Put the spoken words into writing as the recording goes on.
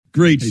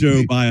Great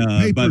show by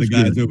the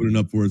guys good. opening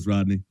up for us,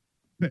 Rodney.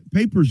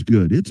 Paper's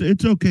good.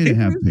 It's okay to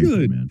have paper,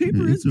 good. man.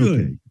 Paper it's is good.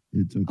 Okay.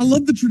 It's okay. I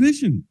love the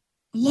tradition.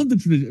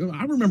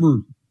 I remember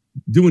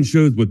doing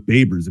shows with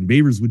Babers, and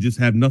Babers would just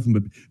have nothing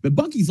but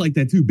Bucky's like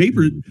that too.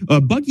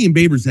 Bucky and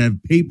Babers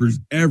have papers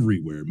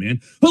everywhere,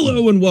 man.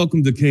 Hello and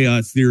welcome to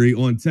Chaos Theory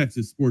on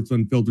Texas Sports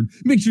Unfiltered.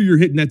 Make sure you're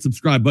hitting that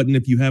subscribe button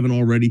if you haven't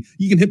already.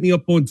 You can hit me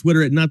up on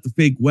Twitter at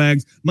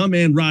NotTheFakeWags. My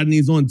man Rodney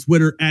is on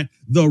Twitter at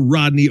the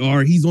Rodney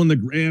R. He's on the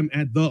gram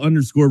at the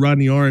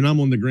 _Rodney R, and I'm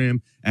on the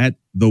gram at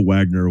the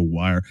Wagner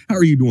Wire. How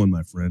are you doing,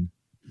 my friend?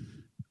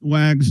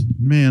 Wags,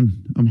 man,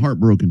 I'm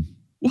heartbroken.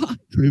 What?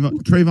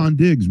 Trayvon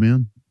Diggs,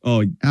 man.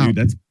 Oh, Out.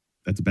 dude,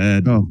 that's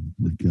bad. Oh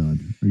my God,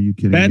 are you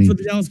kidding Bad me? for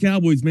the Dallas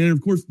Cowboys, man.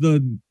 Of course,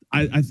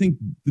 I think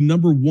the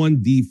number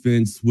one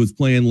defense was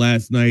playing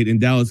last night,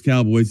 and Dallas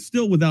Cowboys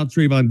still without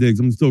Trayvon Diggs.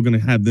 I'm still going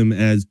to have them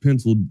as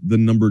penciled the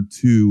number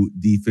 2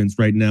 defense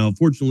right now.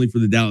 Fortunately for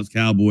the Dallas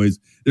Cowboys,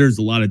 there's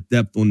a lot of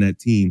depth on that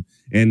team,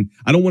 and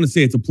I don't want to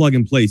say it's a plug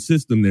and play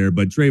system there,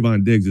 but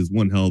Trayvon Diggs is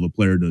one hell of a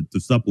player to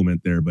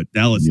supplement there. But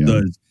Dallas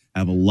does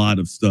have a lot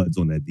of studs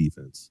on that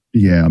defense.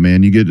 Yeah,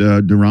 man. You get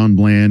Deron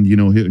Bland. You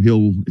know,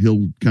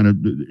 he'll kind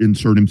of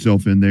insert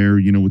himself in there.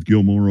 You know, with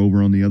Gilmore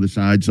over on the other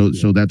side.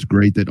 So that's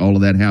great that all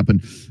of that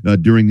happened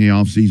during the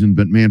offseason.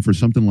 But man, for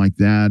something like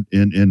that,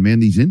 and man,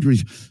 these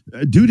injuries,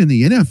 dude, in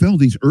the NFL,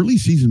 these early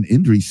season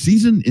injuries,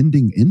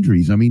 season-ending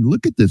injuries. I mean,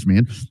 look at this,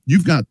 man.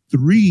 You've got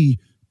 3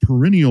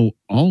 perennial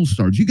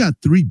all-stars. You got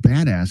 3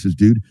 badasses,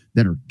 dude,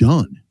 that are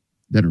done,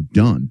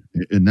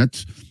 and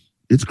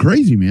it's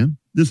crazy, man.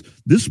 This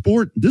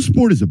sport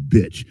is a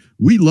bitch.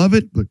 We love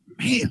it, but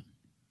man,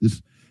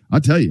 I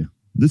tell you,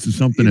 this is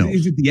something else.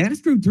 Is it the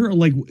AstroTurf?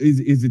 Like,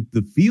 is it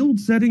the field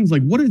settings?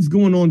 Like, what is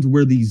going on to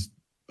where these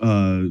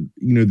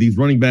these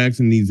running backs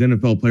and these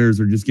NFL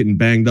players are just getting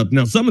banged up?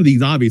 Now, some of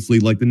these,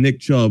 obviously, like the Nick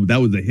Chubb, that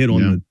was a hit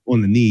on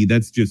the knee.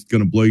 That's just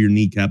going to blow your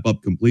kneecap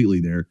up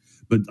completely there.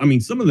 But I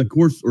mean, some of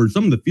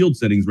the field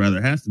settings rather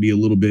has to be a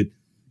little bit,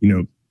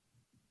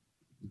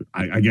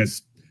 I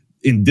guess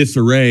in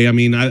disarray. I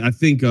mean, I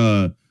think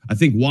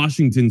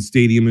Washington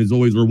Stadium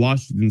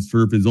Washington's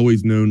turf is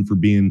always known for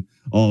being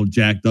all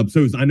jacked up.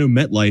 So I know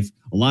MetLife,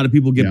 a lot of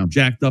people get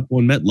jacked up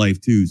on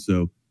MetLife too.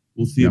 So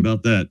we'll see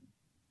about that.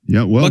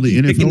 Yeah, well, Bucky's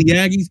the NFL picking the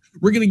Aggies.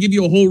 We're going to give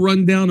you a whole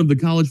rundown of the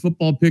college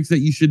football picks that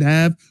you should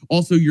have.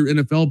 Also, your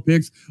NFL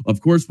picks.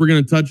 Of course, we're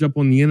going to touch up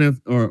on the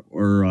NFL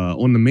or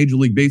on the Major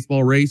League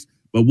Baseball race.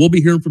 But we'll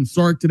be hearing from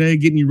Sark today,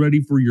 getting you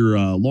ready for your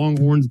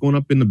Longhorns going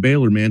up into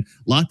Baylor, man.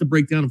 A lot to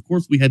break down. Of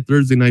course, we had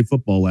Thursday Night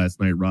Football last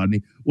night,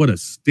 Rodney. What a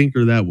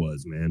stinker that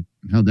was, man.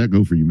 How'd that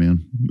go for you,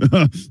 man?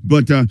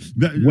 But back to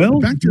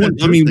that.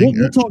 I mean,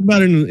 we'll talk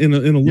about it in a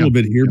little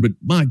bit here. But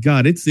my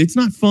God, it's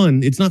not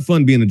fun. It's not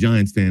fun being a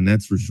Giants fan.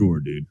 That's for sure,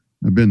 dude.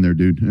 I've been there,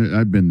 dude.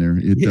 I've been there.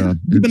 You've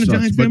been a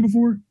Giants fan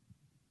before?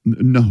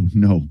 No.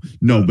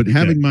 But okay.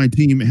 having my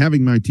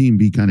team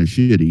be kind of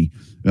shitty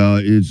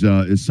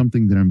is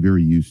something that I'm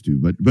very used to.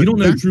 But you don't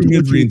know true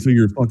misery until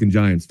you're a fucking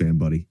Giants fan,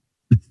 buddy.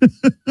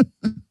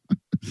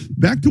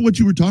 Back to what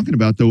you were talking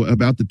about, though,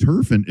 about the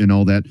turf and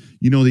all that.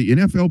 You know, the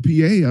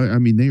NFLPA, I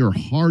mean, they are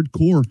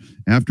hardcore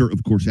after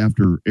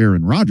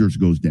Aaron Rodgers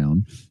goes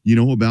down,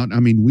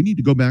 we need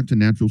to go back to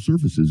natural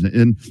surfaces.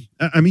 And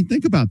I mean,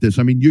 think about this.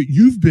 I mean,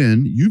 you've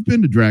been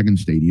to Dragon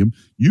Stadium.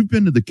 You've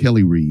been to the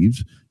Kelly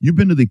Reeves. You've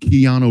been to the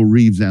Keanu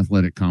Reeves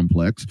Athletic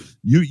Complex.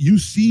 You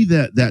see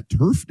that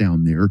turf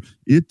down there.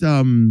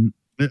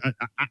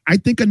 I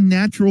think a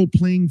natural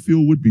playing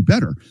field would be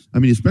better. I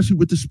mean, especially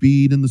with the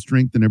speed and the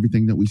strength and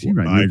everything that we see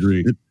right now. I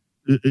agree.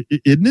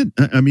 Isn't it?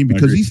 I mean,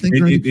 because these things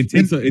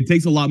it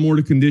takes a lot more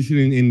to condition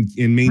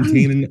and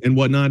maintain and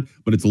whatnot,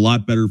 but it's a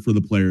lot better for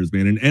the players,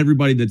 man. And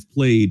everybody that's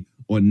played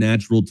on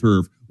natural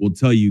turf will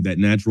tell you that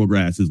natural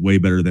grass is way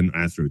better than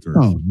AstroTurf.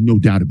 Oh, no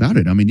doubt about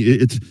it. I mean,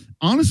 it's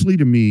honestly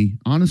to me.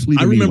 I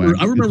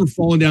remember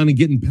falling down and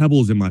getting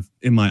pebbles in my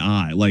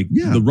eye, like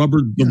the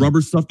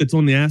rubber stuff that's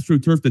on the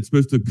AstroTurf that's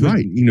supposed to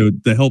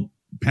to help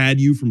pad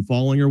you from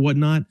falling or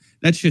whatnot.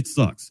 That shit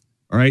sucks.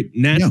 All right,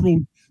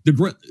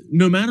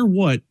 no matter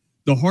what.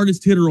 The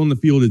hardest hitter on the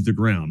field is the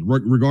ground,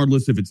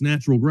 regardless if it's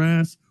natural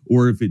grass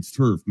or if it's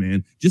turf,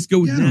 man. Just go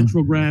with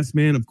natural grass,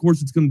 man. Of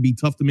course, it's going to be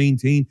tough to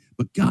maintain,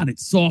 but God,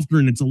 it's softer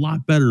and it's a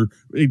lot better.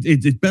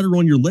 It's better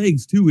on your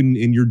legs, too, and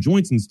your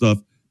joints and stuff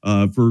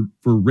for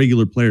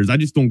regular players. I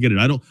just don't get it.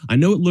 I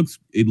know it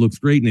looks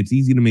great and it's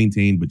easy to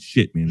maintain, but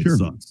shit, man, it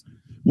sucks.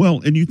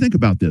 Well, and you think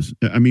about this.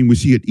 I mean, we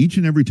see it each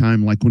and every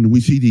time, like when we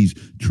see these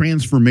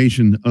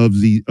transformation of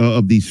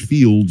these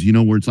fields,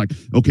 where it's like,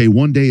 okay,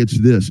 one day it's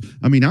this.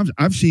 I mean,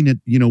 I've seen it,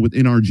 with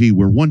NRG,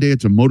 where one day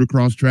it's a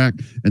motocross track,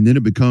 and then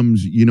it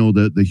becomes,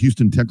 the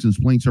Houston Texans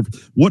playing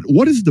surface.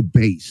 What is the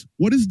base?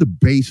 What is the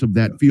base of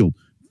that field?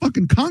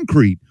 fucking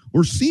concrete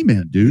or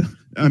cement, dude.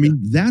 I mean,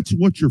 that's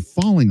what you're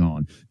falling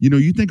on.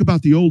 You think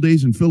about the old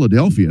days in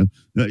Philadelphia,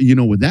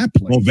 with that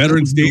place. Oh,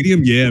 Veterans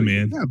Stadium? Yeah,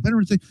 man. Yeah,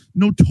 Veterans Stadium.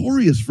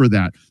 Notorious for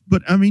that.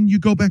 But, I mean, you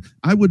go back,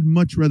 I would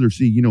much rather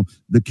see,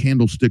 the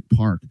Candlestick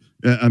Park.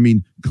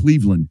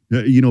 Cleveland,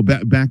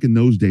 back in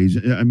those days.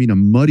 I mean, a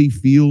muddy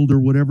field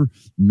or whatever.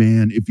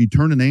 Man, if you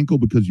turn an ankle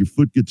because your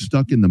foot gets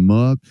stuck in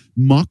the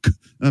muck,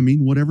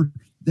 whatever,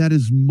 that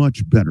is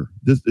much better.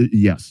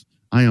 Yes,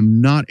 I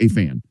am not a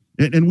fan.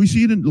 And we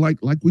see it in, like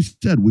we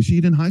said, we see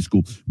it in high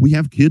school. We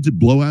have kids that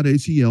blow out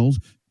ACLs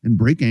and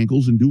break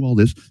ankles and do all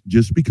this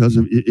just because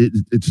of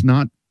it's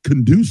not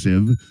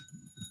conducive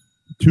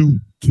to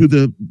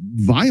the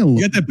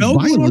violence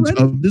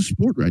of this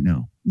sport right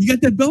now. You got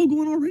that bell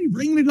going already.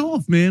 Ringing it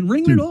off, man.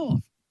 Ringing it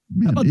off.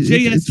 Man, how about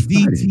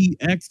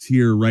JSVTX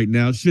here right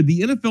now? Should the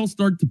NFL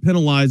start to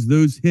penalize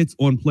those hits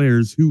on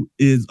players who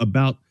is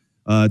about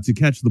to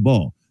catch the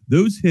ball?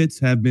 Those hits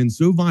have been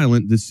so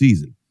violent this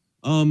season.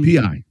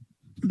 PI.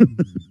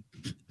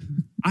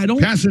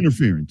 Pass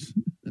interference.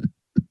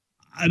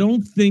 I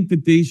don't think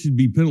that they should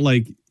be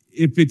like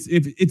if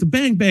it's a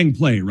bang bang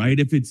play, right?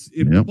 If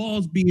the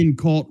ball's being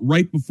caught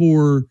right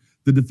before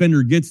the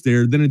defender gets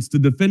there, then it's the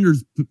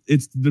defender's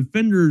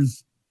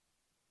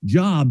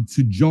job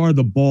to jar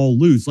the ball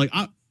loose. Like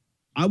I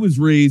was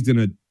raised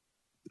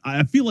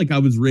I feel like I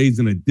was raised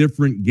in a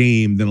different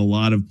game than a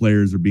lot of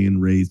players are being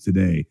raised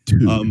today.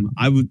 Dude.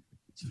 I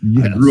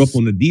grew up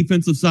on the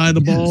defensive side of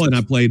the ball, and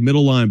I played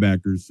middle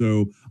linebacker.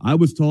 So I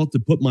was taught to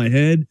put my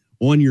head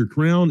on your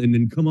crown and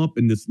then come up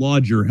and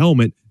dislodge your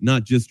helmet,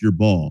 not just your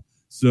ball.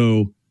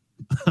 So,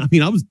 I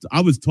mean,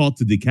 I was taught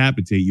to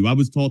decapitate you. I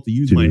was taught to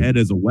use my head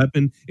as a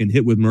weapon and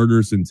hit with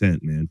murderous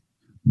intent, man.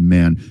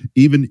 Man,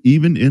 even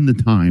in the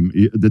times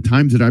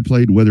that I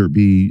played, whether it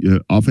be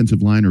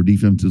offensive line or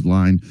defensive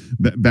line,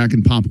 back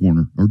in Pop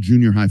Warner or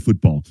junior high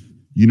football,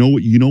 you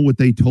know what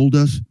they told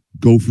us?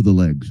 Go for the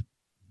legs.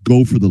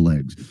 Go for the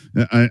legs.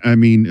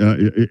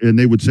 And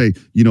they would say,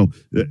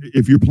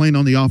 if you're playing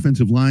on the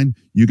offensive line,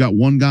 you got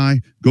one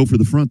guy, go for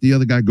the front, the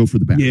other guy, go for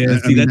the back. Yeah,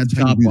 that's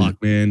chop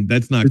block, man.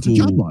 That's not cool. It's a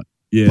chop block.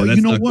 Yeah, but that's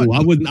not cool.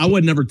 I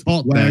would never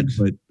taught Wags,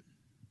 that,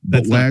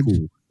 but that's not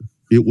cool.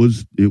 It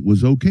was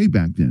okay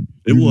back then.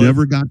 You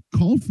never got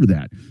called for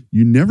that.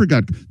 You never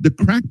got the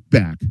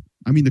crackback.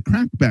 I mean, the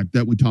crackback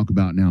that we talk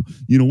about now,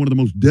 one of the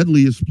most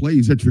deadliest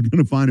plays that you're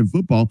going to find in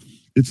football.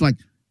 It's like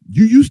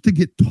you used to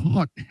get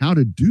taught how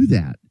to do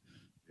that.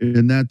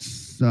 And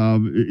that's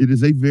it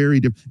is a very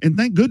different, and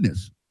thank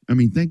goodness. I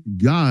mean, thank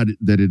God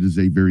that it is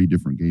a very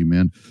different game,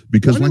 man.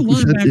 Because I know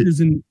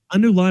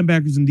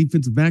linebackers and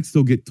defensive backs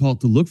still get taught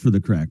to look for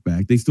the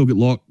crackback. They still get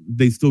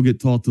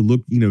taught to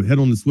look, head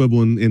on the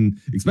swivel, and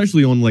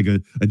especially on like a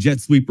jet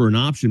sweep or an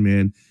option,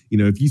 man.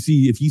 If you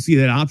see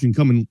that option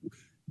coming,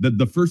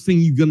 the first thing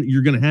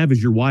you're gonna have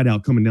is your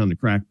wideout coming down to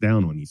crack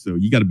down on you. So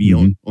you got to be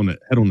on the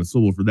head on the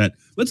swivel for that.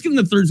 Let's get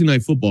into Thursday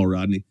Night Football,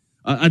 Rodney.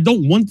 I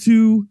don't want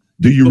to.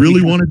 Do you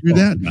really want to do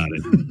that?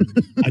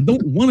 I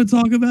don't want to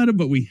talk about it,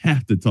 but we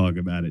have to talk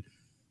about it.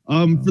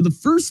 For the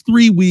first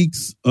 3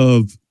 weeks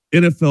of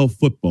NFL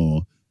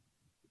football,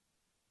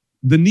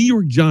 the New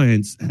York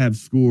Giants have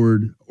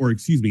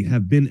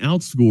been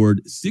outscored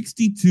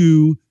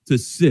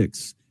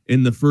 62-6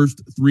 in the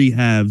first 3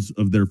 halves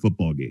of their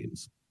football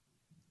games.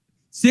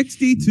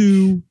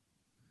 62-6.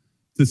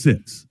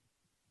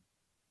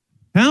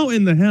 How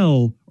in the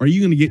hell are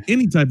you going to get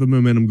any type of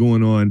momentum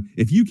going on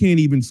if you can't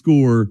even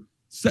score?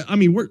 I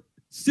mean, we're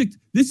 6.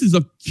 This is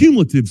a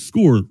cumulative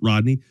score,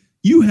 Rodney.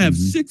 You have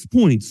 6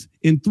 points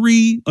in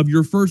 3 of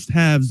your first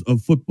halves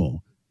of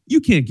football.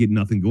 You can't get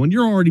nothing going.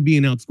 You're already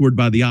being outscored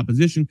by the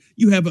opposition.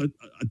 You have a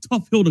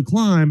tough hill to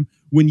climb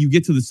when you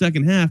get to the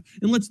second half.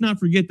 And let's not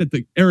forget that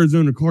the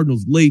Arizona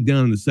Cardinals laid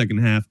down in the second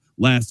half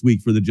last week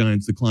for the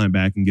Giants to climb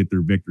back and get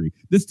their victory.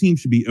 This team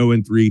should be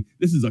 0-3.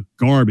 This is a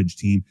garbage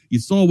team. You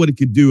saw what it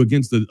could do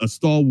against a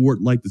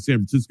stalwart like the San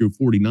Francisco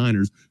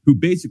 49ers, who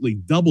basically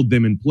doubled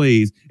them in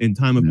plays and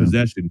time of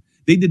possession.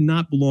 They did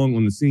not belong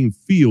on the same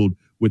field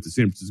with the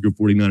San Francisco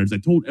 49ers. I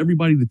told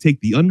everybody to take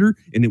the under,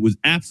 and it was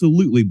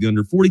absolutely the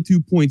under.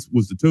 42 points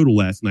was the total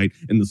last night,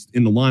 and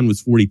the line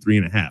was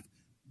 43.5.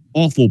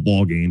 Awful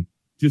ball game.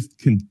 Just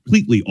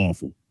completely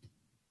awful.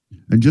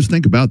 And just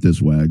think about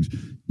this, Wags.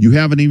 You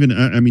haven't even,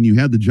 you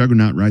had the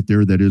juggernaut right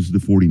there that is the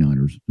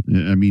 49ers.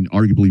 I mean,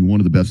 arguably one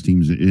of the best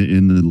teams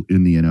in the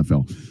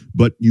NFL.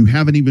 But you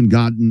haven't even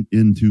gotten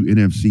into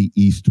NFC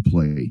East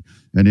play.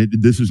 And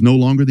this is no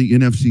longer the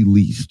NFC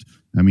least.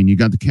 I mean, you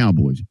got the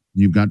Cowboys.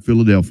 You've got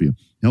Philadelphia.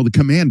 Hell, the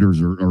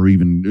Commanders are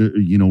even,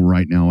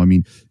 right now. I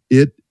mean,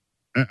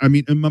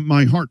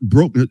 my heart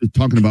broke.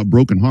 Talking about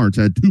broken hearts,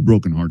 I had 2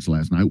 broken hearts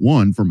last night.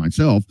 One for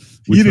myself.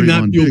 You did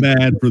not feel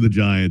bad for the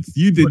Giants.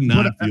 You did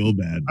not feel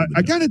bad.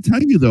 I got to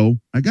tell you though,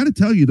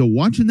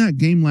 watching that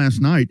game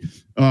last night,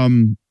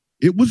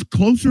 it was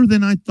closer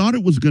than I thought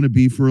it was going to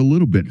be for a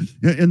little bit.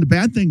 And the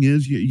bad thing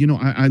is,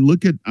 I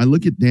look at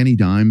Danny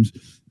Dimes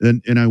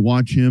and I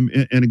watch him.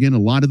 And again, a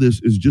lot of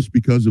this is just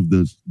because of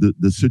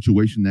the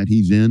situation that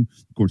he's in.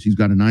 Of course, he's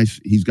got a nice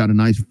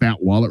fat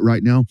wallet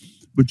right now.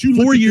 But you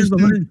 4 years,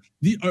 100.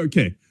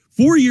 Okay,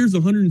 4 years,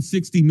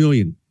 160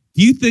 million.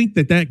 Do you think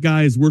that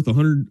guy is worth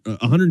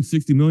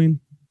 160 million?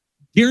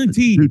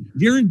 Guaranteed.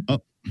 Guaranteed.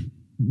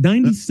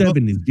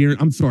 97 is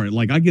guaranteed. I'm sorry.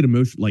 Like, I get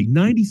emotional. Like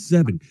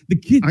 97. The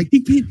kid,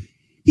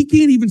 he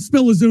can't even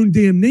spell his own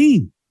damn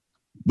name.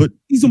 But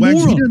he's a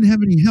moron. He doesn't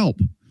have any help.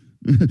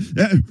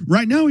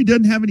 Right now, he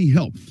doesn't have any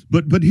help.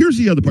 But here's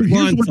the other part.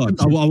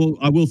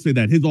 I will say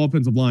that his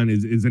offensive line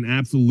is an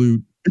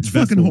absolute. It's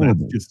fucking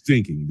horrible. Just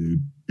sinking, dude.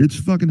 It's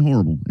fucking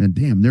horrible. And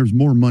damn, there's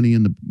more money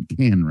in the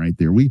can right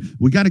there. We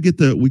got to get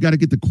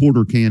the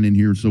quarter can in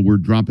here, so we're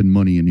dropping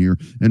money in here,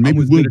 and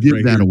maybe we'll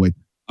give that away.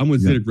 I'm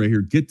with Zedek right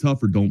here. Get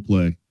tough or don't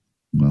play.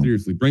 Well,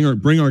 seriously, bring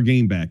our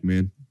game back,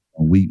 man.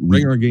 We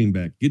bring our game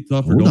back. Get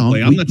tough or don't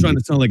play. I'm not trying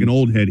to sound like an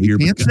old head here.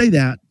 We can't say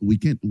that. We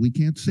can't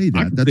say that.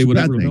 I can say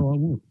whatever the hell I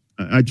want.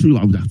 I truly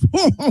love that.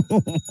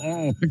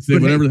 I can say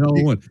whatever the hell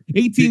I want.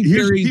 18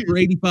 carries for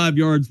 85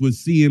 yards was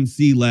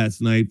CMC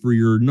last night for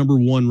your number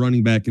one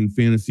running back in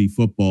fantasy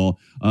football,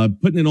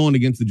 putting it on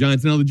against the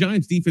Giants. Now, the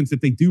Giants defense,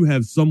 if they do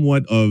have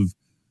somewhat of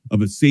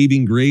a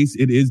saving grace,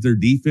 it is their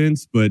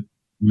defense, but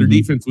their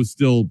defense was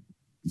still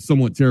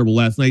somewhat terrible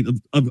last night.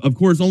 Of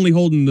course, only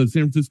holding the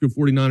San Francisco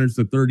 49ers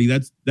to 30,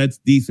 that's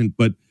decent,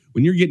 but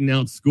when you're getting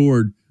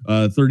outscored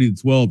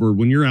 30-12, or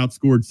when you're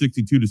outscored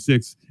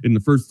 62-6 in the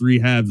first three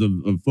halves of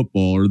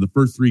football, or the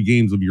first three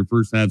games of your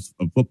first halves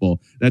of football,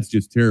 that's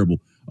just terrible.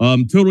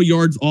 Total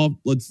yards off.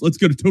 Let's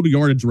go to total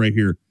yardage right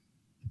here.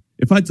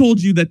 If I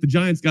told you that the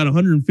Giants got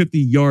 150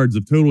 yards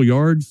of total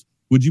yards,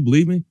 would you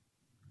believe me?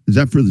 Is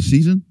that for the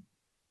season?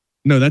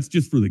 No, that's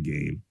just for the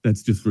game.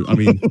 That's just for, I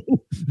mean.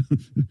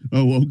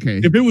 Oh, okay.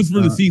 If it was for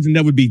the season,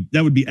 that would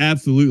be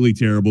absolutely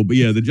terrible. But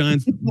yeah, the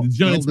Giants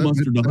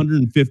mustered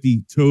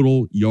 150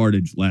 total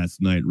yardage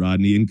last night,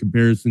 Rodney, in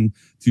comparison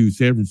to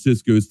San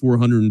Francisco's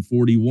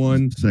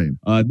 441. Same.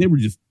 They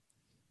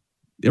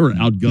were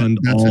outgunned.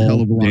 That's a hell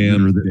of a lot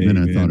better than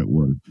I thought it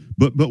was.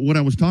 But what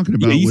I was talking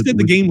about, you said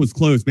the game was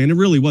close, man. It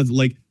really was.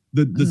 Like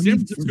the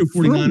San Francisco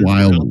 49ers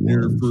were out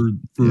there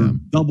for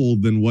double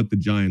than what the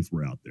Giants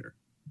were out there.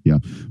 Yeah,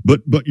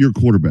 but your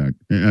quarterback,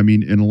 I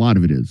mean, and a lot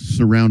of it is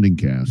surrounding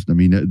cast. I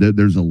mean,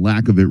 there's a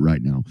lack of it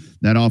right now.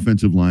 That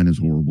offensive line is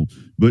horrible.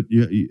 But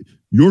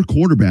your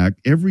quarterback,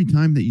 every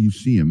time that you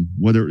see him,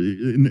 whether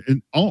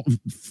in all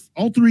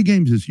three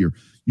games this year,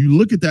 you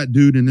look at that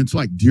dude and it's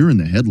like deer in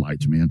the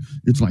headlights, man.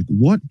 It's like,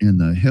 what in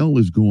the hell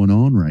is going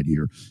on right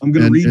here? I'm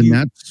going to read you.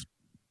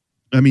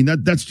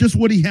 That's just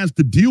what he has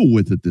to deal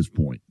with at this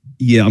point.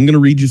 Yeah, I'm going to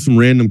read you some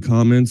random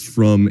comments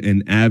from a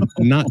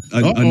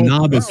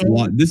novice.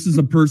 This is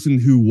a person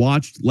who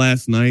watched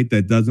last night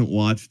that doesn't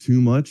watch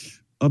too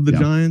much of the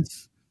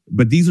Giants,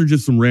 but these are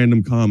just some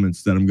random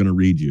comments that I'm going to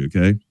read you,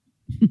 okay?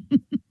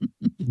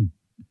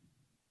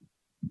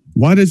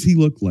 Why does he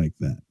look like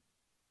that?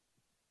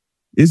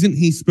 Isn't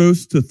he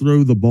supposed to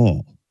throw the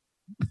ball?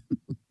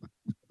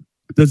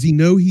 Does he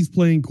know he's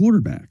playing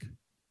quarterback?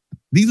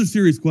 These are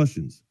serious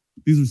questions.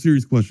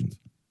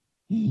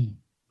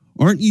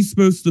 Aren't you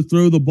supposed to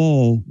throw the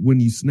ball when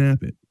you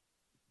snap it?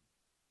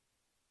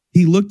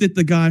 He looked at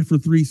the guy for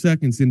 3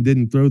 seconds and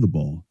didn't throw the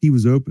ball. He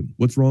was open.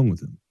 What's wrong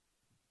with him?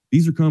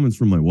 These are comments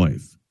from my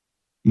wife.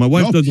 My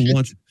wife doesn't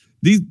watch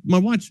these. My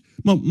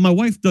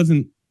wife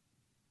doesn't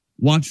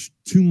watch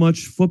too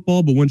much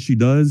football, but when she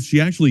does,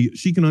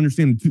 she can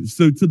understand it.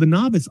 So to the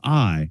novice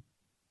eye,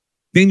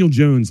 Daniel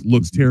Jones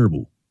looks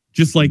terrible,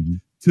 just like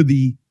to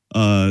the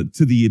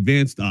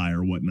advanced eye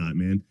or whatnot,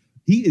 man.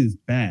 He is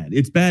bad.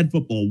 It's bad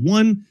football.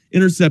 One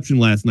interception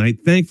last night.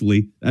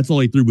 Thankfully, that's all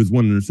he threw was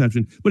one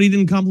interception, but he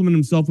didn't compliment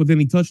himself with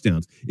any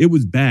touchdowns. It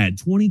was bad.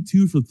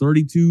 22 for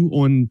 32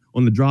 on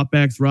the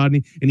dropbacks,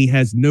 Rodney, and he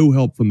has no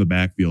help from the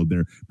backfield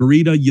there.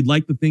 Burita, you'd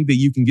like to think that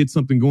you can get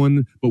something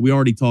going, but we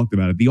already talked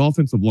about it. The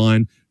offensive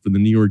line for the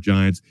New York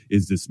Giants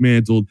is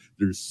dismantled.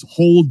 There's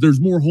holes.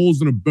 There's more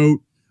holes in a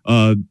boat,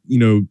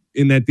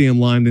 in that damn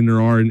line than there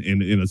are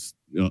in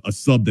a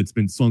sub that's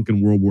been sunk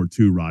in World War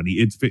II, Rodney.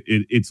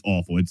 It's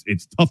awful.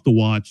 It's tough to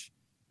watch.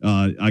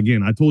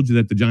 Again, I told you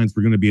that the Giants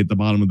were going to be at the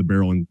bottom of the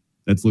barrel, and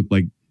it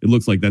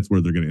looks like that's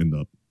where they're going to end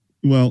up.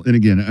 Well, and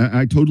again,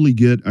 I totally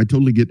get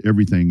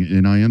everything,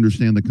 and I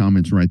understand the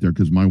comments right there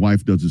because my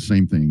wife does the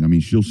same thing. I mean,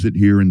 she'll sit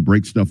here and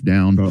break stuff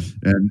down,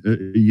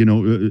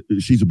 and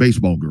she's a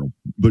baseball girl,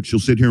 but she'll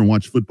sit here and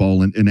watch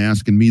football and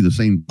asking me the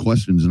same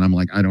questions, and I'm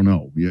like, I don't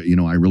know,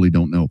 I really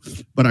don't know.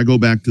 But I go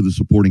back to the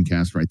supporting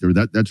cast right there.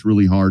 That's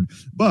really hard.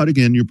 But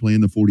again, you're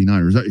playing the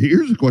 49ers.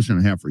 Here's a question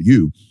I have for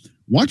you: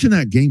 watching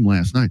that game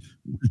last night,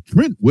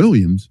 Trent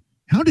Williams,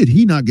 how did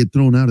he not get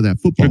thrown out of that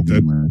football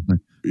game last night?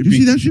 Did you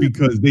see that shit?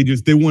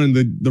 Because they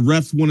wanted the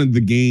refs wanted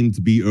the game to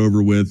be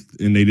over with,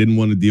 and they didn't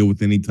want to deal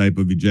with any type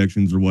of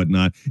ejections or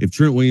whatnot. If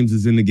Trent Williams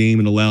is in the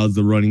game, it allows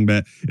the running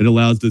back, it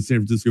allows the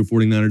San Francisco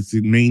 49ers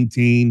to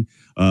maintain,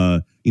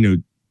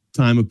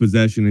 time of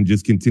possession and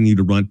just continue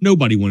to run.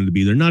 Nobody wanted to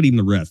be there, not even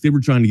the refs. They were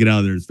trying to get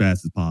out of there as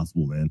fast as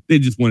possible, man. They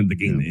just wanted the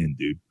game to end,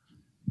 dude.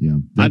 Yeah,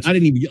 I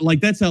didn't even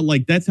that's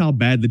how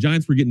bad the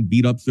Giants were getting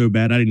beat up so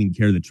bad. I didn't even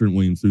care that Trent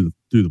Williams threw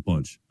the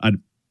punch. I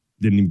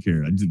didn't even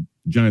care.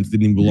 Giants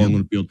didn't even belong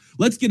on the field.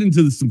 Let's get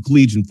into some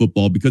collegiate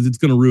football because it's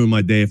going to ruin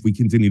my day if we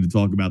continue to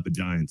talk about the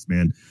Giants,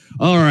 man.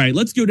 All right,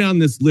 let's go down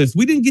this list.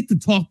 We didn't get to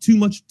talk too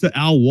much to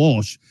Al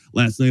Walsh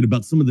last night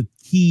about some of the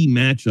key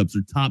matchups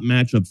or top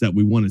matchups that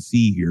we want to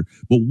see here.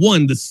 But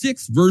one, the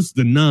 6 versus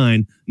the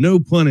 9, no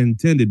pun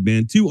intended,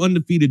 man. 2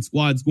 undefeated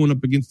squads going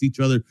up against each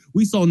other.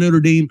 We saw Notre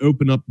Dame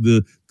open up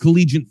the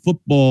collegiate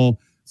football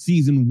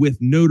season with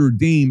Notre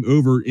Dame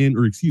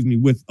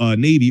with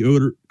Navy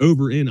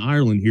over in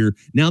Ireland here.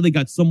 Now they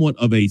got somewhat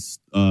of a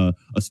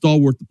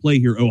stalwart to play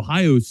here.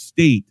 Ohio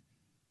State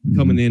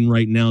coming in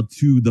right now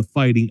to the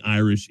Fighting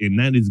Irish, and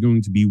that is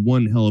going to be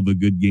one hell of a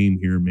good game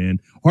here, man.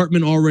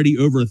 Hartman already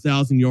over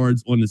 1,000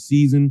 yards on the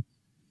season.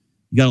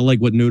 You got to like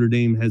what Notre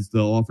Dame has to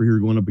offer here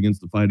going up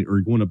against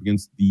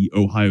the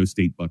Ohio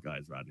State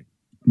Buckeyes, Rodney.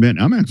 Man,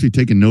 I'm actually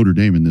taking Notre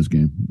Dame in this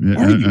game.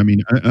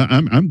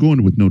 I'm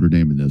going with Notre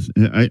Dame in this.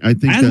 I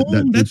think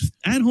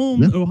at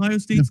home. Ohio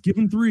State's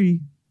given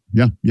 3.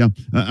 Yeah.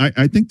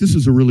 I think this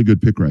is a really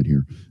good pick right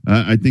here.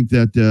 I think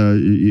that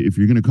if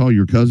you're going to call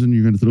your cousin,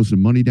 you're going to throw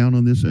some money down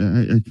on this.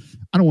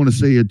 I don't want to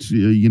say it's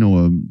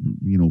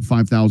a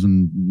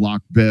 5,000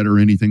 lock bet or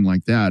anything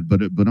like that,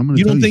 but I'm going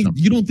to tell you something.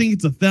 You don't think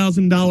it's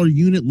 $1,000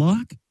 unit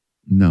lock?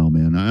 No,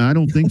 man, I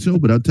don't think so.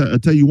 But I'll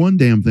tell you one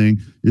damn thing.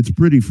 It's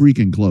pretty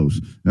freaking close.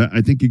 I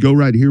think you go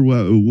right here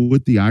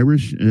with the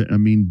Irish.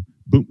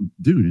 Boom,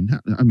 dude.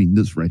 And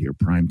this right here,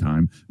 prime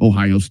time,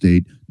 Ohio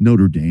State,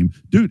 Notre Dame.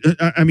 Dude,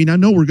 I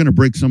know we're going to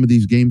break some of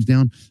these games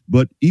down,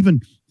 but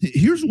even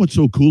here's what's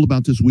so cool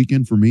about this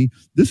weekend for me.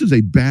 This is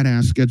a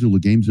badass schedule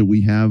of games that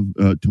we have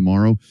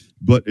tomorrow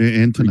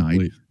and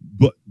tonight.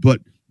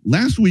 But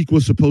last week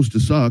was supposed to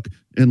suck,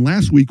 and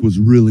last week was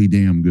really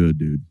damn good,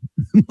 dude.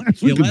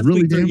 last week was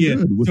really damn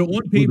good. So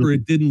on paper,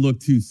 it didn't look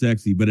too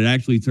sexy, but it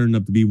actually turned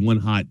up to be one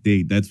hot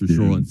date. That's for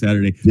sure on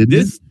Saturday.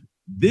 This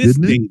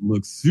date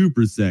looks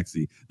super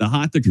sexy. The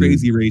hot to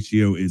crazy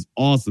ratio is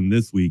awesome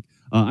this week.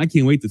 I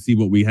can't wait to see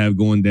what we have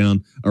going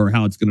down or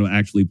how it's going to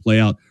actually play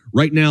out.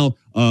 Right now,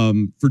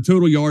 for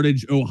total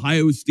yardage,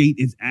 Ohio State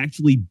is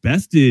actually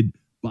bested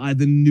by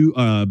the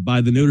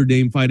Notre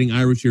Dame Fighting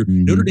Irish here.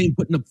 Mm-hmm. Notre Dame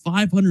putting up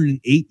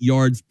 508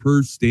 yards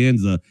per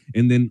stanza,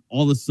 and then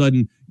all of a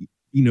sudden,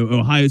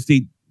 Ohio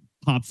State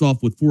pops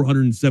off with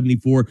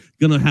 474.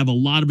 Going to have a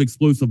lot of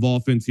explosive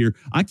offense here.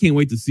 I can't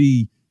wait to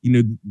see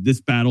this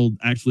battle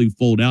actually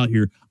fold out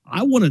here.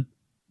 I want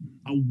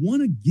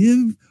to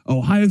give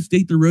Ohio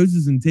State the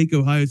roses and take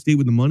Ohio State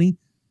with the money,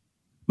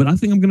 but I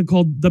think I'm going to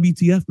call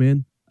WTF,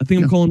 man. I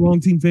think I'm calling wrong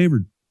team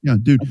favored. Yeah,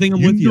 dude. I think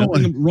I'm with you. I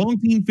think I'm wrong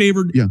team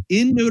favored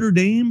in Notre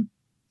Dame.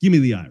 Give me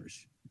the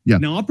Irish. Yeah.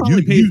 Now I'll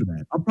probably pay for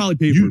that. I'll probably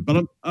pay for it,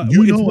 but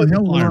you know a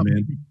hell of a lot,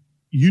 man.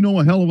 You know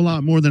a hell of a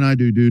lot more than I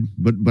do, dude.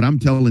 But I'm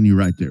telling you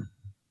right there,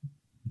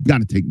 got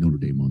to take Notre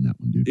Dame on that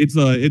one, dude.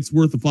 It's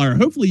worth a flyer.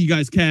 Hopefully, you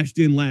guys cashed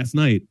in last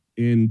night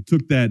and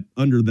took that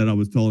under that I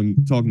was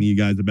talking to you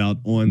guys about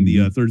on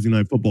the Thursday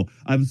Night Football.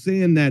 I was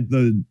saying that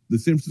the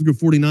San Francisco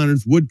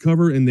 49ers would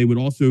cover, and they would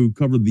also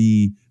cover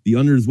the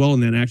under as well,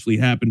 and that actually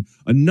happened.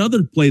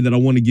 Another play that I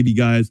want to give you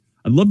guys,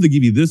 I'd love to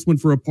give you this one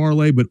for a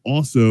parlay, but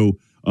also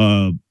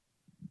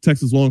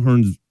Texas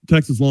Longhorns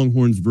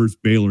versus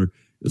Baylor.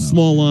 A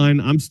small line.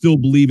 I'm still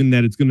believing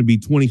that it's going to be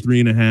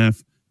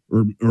 23.5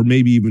 or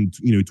maybe even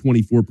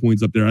 24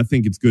 points up there. I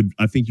think it's good.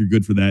 I think you're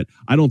good for that.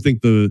 I don't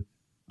think the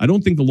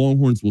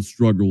Longhorns will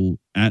struggle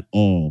at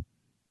all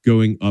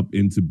going up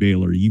into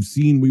Baylor. You've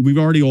seen we've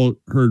already all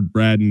heard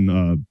Brad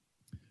and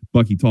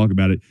Bucky talk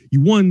about it.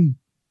 You won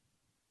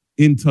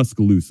in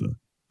Tuscaloosa.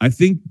 I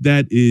think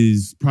that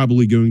is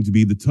probably going to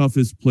be the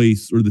toughest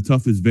place or the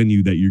toughest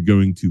venue that you're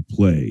going to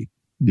play.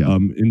 Yeah.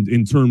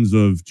 In terms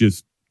of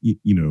just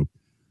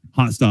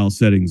hostile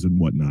settings and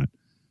whatnot.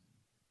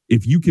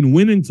 If you can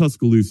win in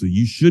Tuscaloosa,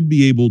 you should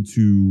be able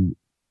to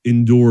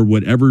endure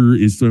whatever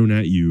is thrown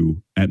at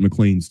you at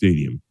McLean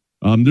Stadium.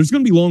 There's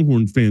going to be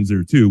Longhorn fans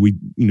there too. We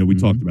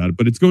talked about it,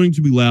 but it's going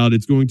to be loud.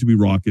 It's going to be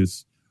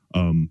raucous.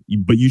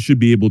 But you should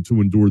be able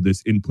to endure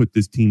this and put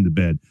this team to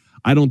bed.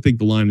 I don't think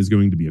the line is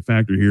going to be a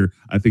factor here.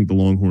 I think the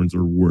Longhorns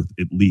are worth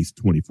at least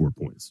 24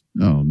 points.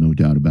 Oh, no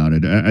doubt about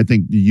it. I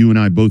think you and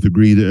I both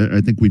agree that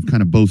I think we've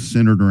kind of both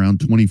centered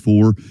around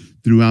 24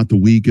 throughout the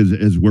week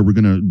as where we're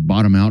going to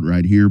bottom out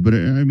right here. But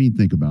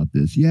think about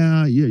this.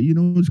 Yeah,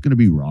 it's going to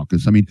be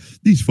raucous.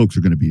 These folks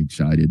are going to be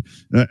excited.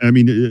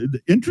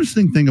 The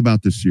interesting thing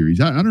about this series,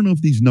 I don't know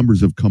if these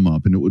numbers have come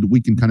up, and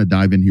we can kind of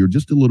dive in here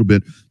just a little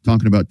bit,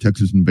 talking about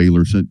Texas and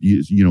Baylor. So,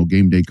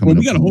 game day coming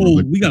up.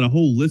 We got a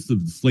whole list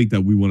of the slate that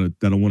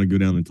I want to go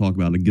down and talk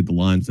about and get the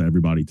lines to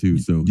everybody too.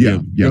 So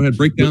go ahead,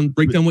 break down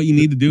what you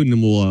need to do, and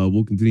then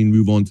we'll continue to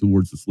move on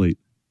towards the slate.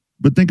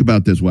 But think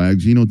about this,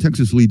 Wags.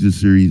 Texas leads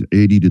this series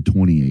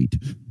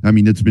 80-28.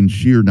 It's been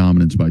sheer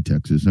dominance by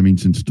Texas.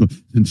 Since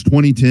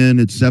 2010,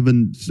 it's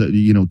 7.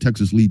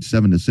 Texas leads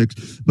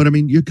 7-6. But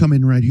you come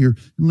in right here.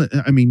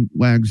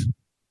 Wags,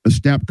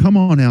 Come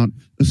on out,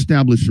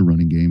 establish a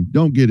running game.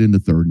 Don't get into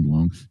third and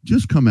long.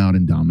 Just come out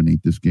and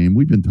dominate this game.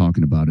 We've been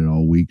talking about it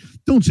all week.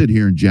 Don't sit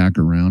here and jack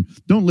around.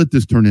 Don't let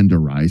this turn into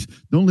Rice.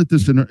 Don't let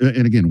this, and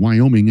again,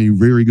 Wyoming, a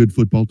very good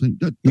football team.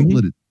 Don't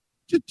let it.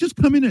 Just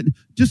come in and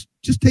just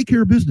take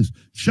care of business.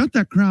 Shut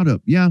that crowd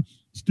up. Yeah,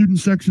 student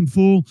section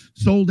full,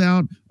 sold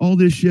out, all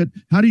this shit.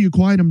 How do you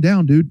quiet them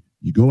down, dude?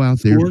 You go out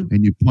there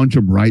and you punch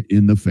them right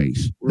in the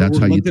face. That's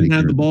how you take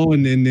have the ball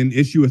and then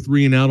issue a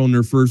 3-and-out on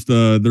their first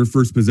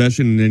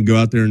possession and then go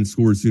out there and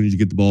score as soon as you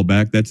get the ball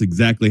back. That's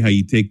exactly how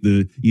you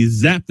you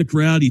zap the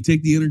crowd, you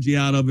take the energy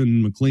out of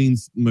in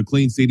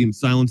McLean Stadium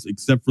silence,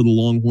 except for the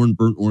Longhorn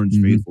Burnt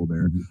Orange faithful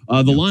there.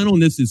 The line on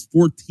this is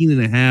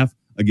 14.5.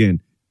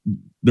 Again,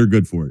 they're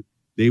good for it.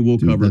 They will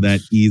cover that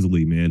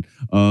easily, man.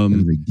 A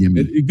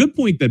good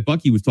point that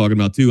Bucky was talking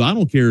about too. I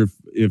don't care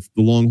if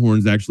the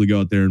Longhorns actually go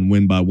out there and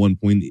win by 1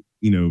 point,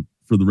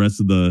 for the rest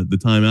of the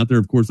time out there.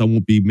 Of course, I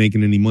won't be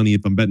making any money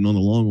if I'm betting on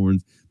the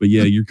Longhorns. But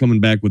yeah, you're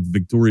coming back with a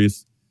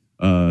victorious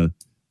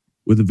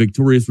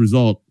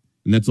result,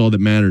 and that's all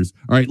that matters.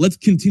 All right, let's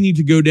continue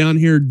to go down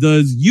here.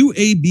 Does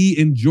UAB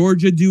in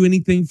Georgia do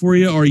anything for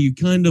you? Are you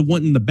kind of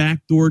wanting the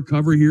backdoor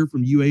cover here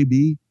from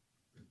UAB?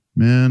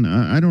 Man,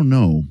 I don't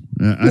know.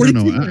 I don't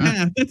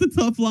know. That's a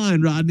tough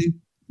line, Rodney.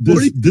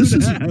 This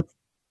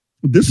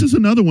is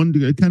another one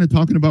kind of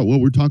talking about what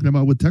we're talking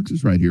about with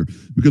Texas right here,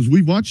 because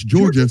we've watched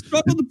Georgia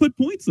struggle to put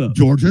points up.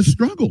 Georgia has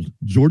struggled.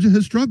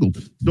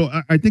 So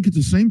I think it's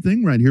the same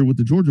thing right here with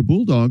the Georgia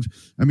Bulldogs.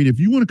 I mean, if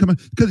you want to come out,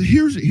 because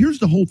here's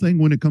the whole thing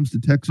when it comes to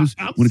Texas.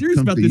 I'm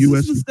serious about this.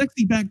 This is a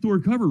sexy backdoor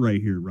cover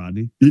right here,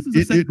 Rodney.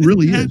 It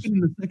really is.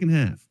 In the second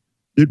half.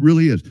 It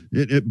really is.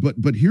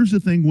 But here's the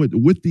thing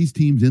with these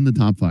teams in the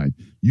top 5,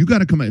 you got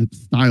to come out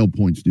style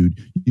points, dude.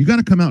 You got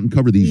to come out and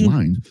cover these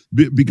lines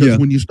because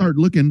when you start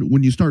looking at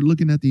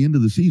the end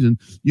of the season,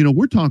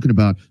 we're talking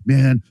about,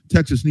 man,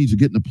 Texas needs to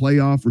get in the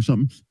playoff or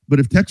something. But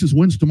if Texas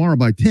wins tomorrow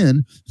by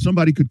 10,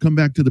 somebody could come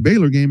back to the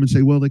Baylor game and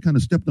say, well, they kind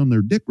of stepped on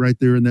their dick right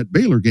there in that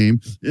Baylor game,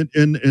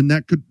 and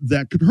that could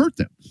hurt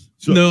them.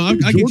 So no, I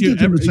get you.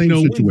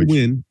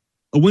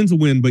 A win's a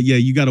win, but yeah,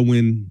 you got to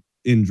win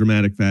in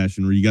dramatic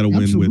fashion, or you got to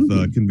win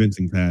with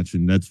convincing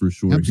passion. That's for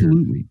sure.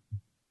 Absolutely.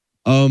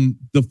 Here.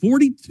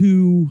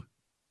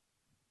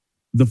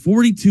 The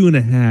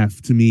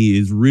 42.5 to me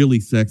is really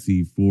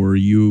sexy for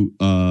you.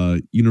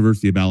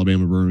 University of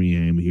Alabama,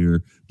 Birmingham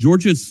here.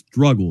 Georgia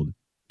struggled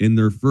in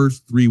their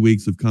first 3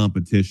 weeks of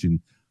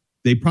competition.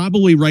 They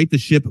probably right the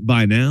ship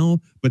by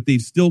now, but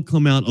they've still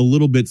come out a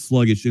little bit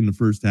sluggish in the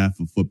first half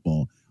of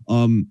football.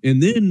 And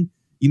then,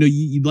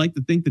 you'd like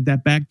to think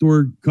that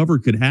backdoor cover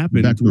could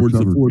happen towards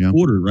the fourth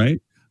quarter,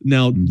 right?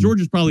 Now,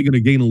 Georgia's probably going to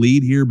gain a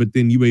lead here, but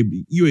then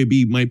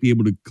UAB might be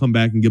able to come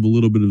back and give a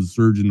little bit of a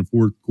surge in the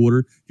fourth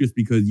quarter, just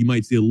because you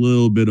might see a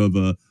little bit of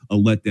a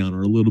letdown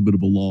or a little bit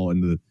of a lull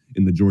in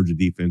the Georgia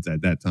defense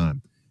at that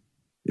time.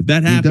 If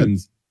that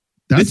happens,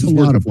 that's a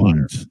lot of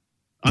points.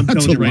 I'm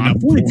telling you right now,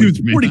 42 is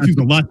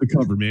a lot to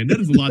cover, man. That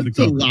is a lot to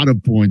cover. A lot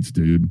of points,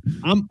 dude.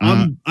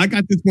 I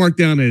got this marked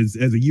down as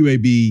a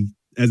UAB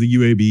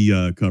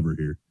cover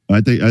here. I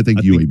think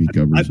UAB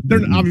covers. They're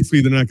not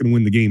going to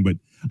win the game, but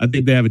I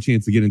think they have a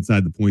chance to get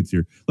inside the points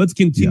here. Let's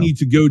continue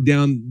to go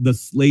down the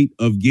slate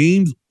of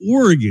games.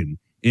 Oregon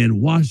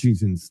and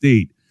Washington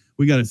State.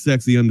 We got a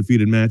sexy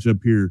undefeated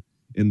matchup here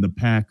in the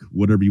Pac,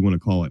 whatever you want to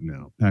call it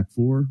now.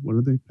 Pac-4? What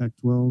are they?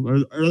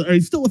 Pac-12? Are they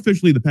still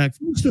officially the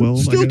Pac-12?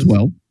 Still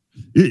 12.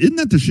 Isn't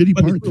that the shitty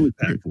part? It's really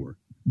Pac-4.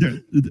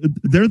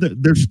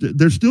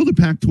 They're still the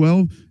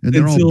Pac-12, and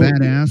they're all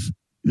badass.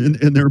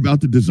 And they're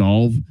about to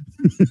dissolve.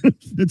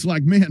 It's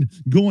like, man,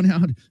 going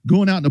out in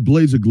a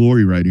blaze of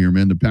glory right here,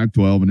 man, the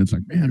Pac-12. And it's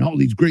like, man, all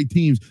these great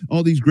teams,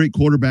 all these great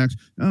quarterbacks.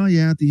 Oh,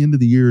 yeah, at the end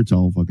of the year, it's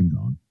all fucking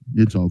gone.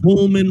 It's all gone.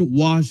 Pullman,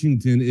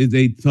 Washington is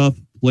a tough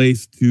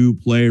place to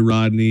play,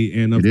 Rodney.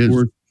 And, of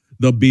course,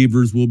 the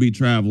Beavers will be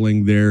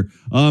traveling there.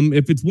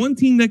 If it's one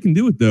team that can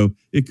do it, though,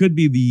 it could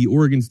be the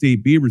Oregon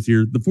State Beavers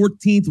here. The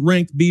 14th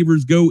ranked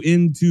Beavers go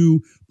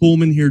into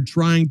Pullman here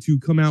trying to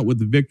come out with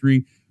the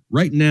victory.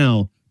 Right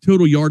now,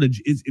 total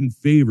yardage is in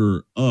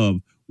favor of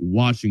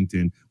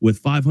Washington with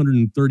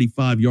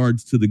 535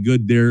 yards to the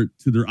good there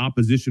to their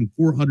opposition,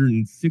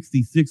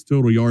 466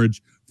 total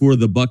yardage for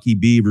the Bucky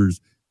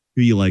Beavers.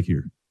 Who you like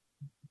here?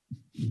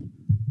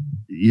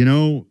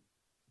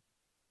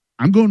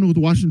 I'm going with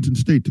Washington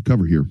State to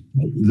cover here.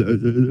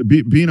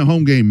 Being a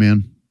home game,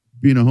 man.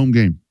 Being a home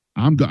game.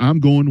 I'm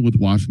going with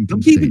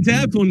Washington State. I'm keeping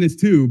tabs on this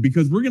too,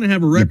 because we're going to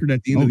have a record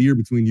at the end of the year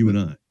between you and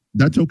I.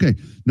 That's okay.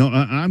 No,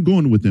 I'm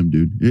going with them,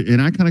 dude. And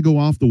I kind of go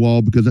off the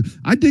wall because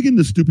I dig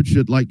into stupid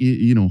shit like,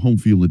 home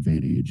field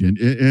advantage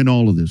and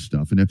all of this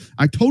stuff. And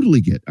I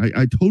totally get.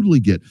 I totally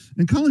get.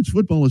 And college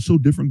football is so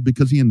different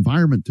because the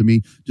environment to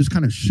me just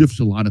kind of shifts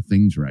a lot of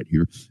things right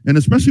here. And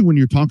especially when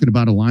you're talking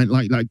about a line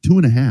like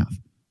 2.5.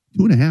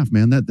 2.5,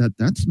 man.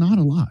 That's not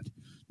a lot.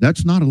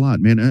 That's not a lot,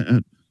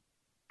 man.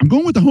 I'm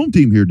going with the home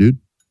team here, dude.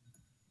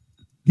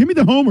 Give me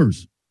the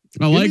homers.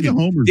 I like the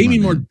homers.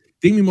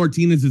 Damien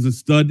Martinez is a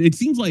stud. It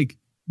seems like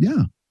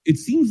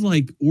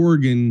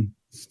Oregon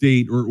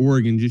State or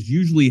Oregon just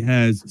usually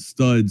has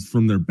studs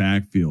from their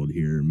backfield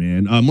here,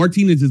 man.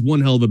 Martinez is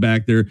one hell of a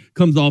back there.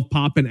 Comes off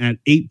popping at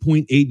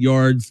 8.8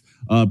 yards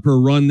per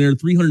run there,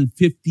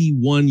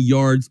 351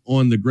 yards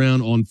on the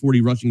ground on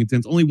 40 rushing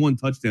attempts. Only one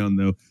touchdown,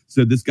 though.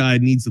 So this guy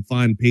needs to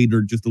find pay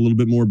dirt just a little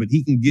bit more, but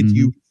he can get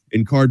you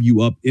and carve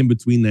you up in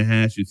between the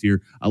hashes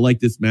here. I like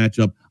this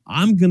matchup.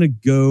 I'm going to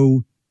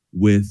go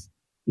with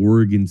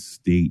Oregon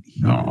State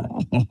here.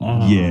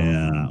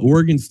 Yeah,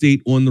 Oregon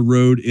State on the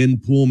road in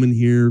Pullman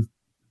here.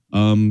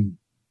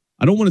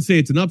 I don't want to say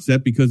it's an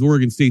upset because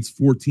Oregon State's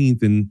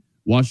 14th and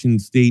Washington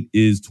State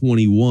is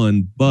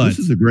 21, but this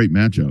is a great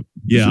matchup.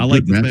 I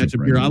like this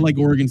matchup here. I like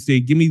Oregon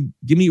State. Give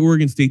me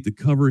Oregon State to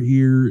cover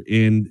here,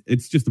 and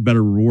it's just a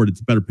better reward.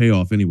 It's a better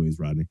payoff anyways,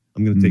 Rodney.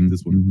 I'm going to take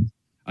this one.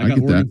 I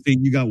got Oregon State.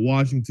 You got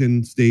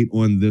Washington State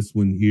on this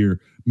one here.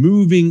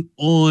 Moving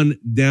on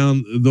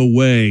down the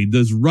way,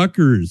 does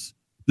Rutgers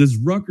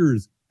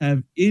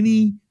have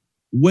any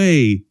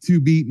way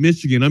to beat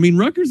Michigan? I mean,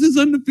 Rutgers is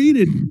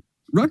undefeated.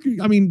 Rutgers,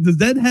 I mean, does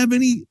that have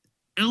any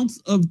ounce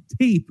of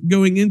tape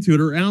going into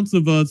it or ounce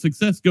of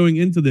success going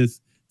into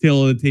this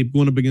tail of the tape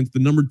going up against the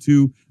number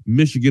 2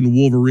 Michigan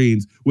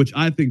Wolverines, which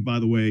I think, by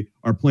the way,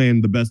 are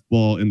playing the best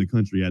ball in the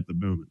country at the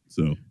moment.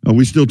 So are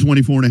we still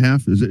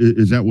 24.5?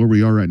 Is that where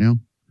we are right now?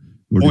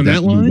 On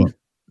that line?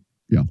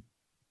 Yeah.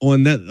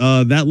 On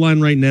that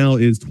line right now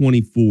is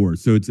 24.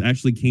 So it's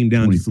actually came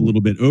down 24. Just a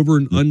little bit. Over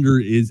and under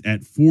is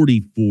at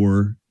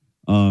 44.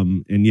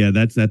 And yeah,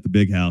 that's at the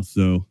Big House.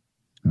 So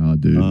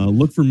dude.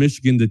 Look for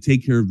Michigan to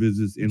take care of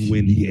business and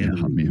win. Yeah,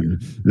 man.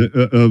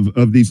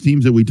 Of these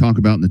teams that we talk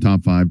about in the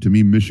top 5, to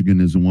me, Michigan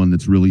is the one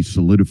that's really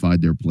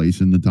solidified their place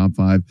in the top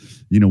 5.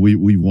 You know,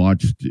 we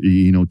watched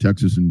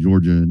Texas and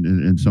Georgia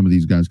and some of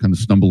these guys kind of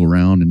stumble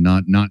around and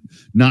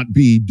not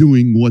be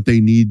doing what they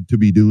need to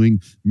be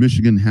doing.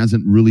 Michigan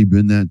hasn't really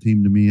been that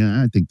team to me.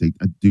 I think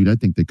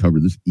they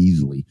cover this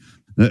easily.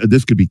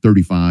 This could be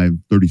 35,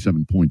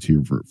 37 points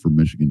here for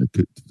Michigan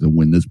to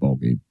win this ball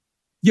game.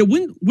 Yeah,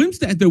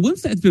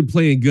 Wimstad's been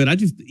playing good.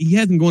 He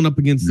hasn't gone up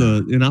against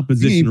an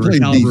opposition or a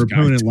caliber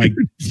opponent like,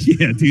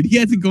 yeah, dude. He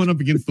hasn't gone up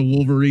against the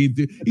Wolverines.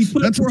 Dude. He's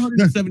put up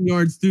 407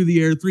 yards through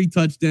the air, 3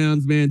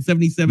 touchdowns, man,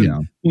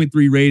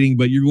 77.3 rating.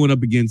 But you're going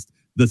up against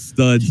the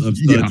studs of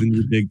studs in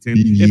your Big Ten.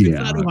 If it's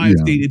not Ohio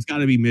State, it's got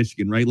to be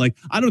Michigan, right? Like,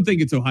 I don't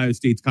think it's Ohio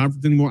State's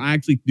conference anymore. I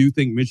actually do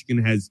think Michigan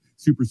has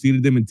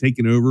superseded them and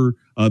taken over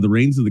the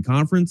reins of the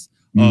conference.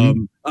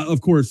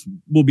 Of course,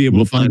 we'll be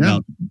able to find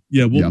out.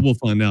 Yeah, we'll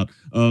find out.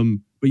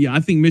 But yeah,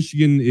 I think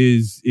Michigan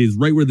is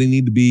right where they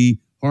need to be.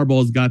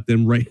 Harbaugh's got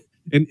them right.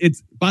 And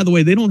it's, by the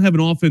way, they don't have an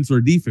offense or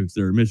a defense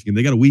there at Michigan.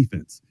 They got a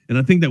we-fence. And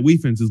I think that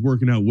we-fence is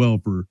working out well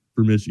for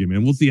Michigan,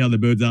 man. We'll see how that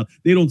bodes out.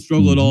 They don't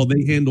struggle at all.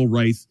 They handle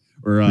Rice,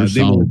 or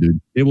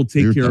they will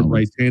take care of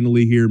Rice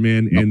handily here,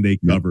 man, and they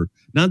cover.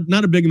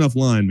 Not a big enough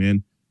line,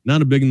 man.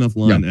 Not a big enough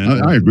line.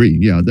 Yeah, I agree.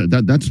 Yeah,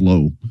 that's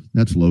low.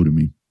 That's low to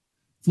me.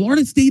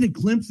 Florida State at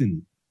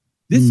Clemson.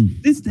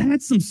 This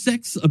had some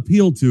sex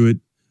appeal to it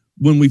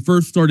when we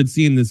first started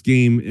seeing this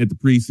game at the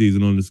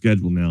preseason on the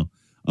schedule now.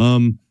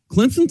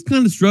 Clemson's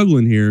kind of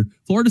struggling here.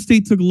 Florida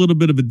State took a little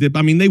bit of a dip.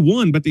 I mean, they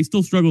won, but they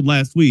still struggled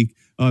last week,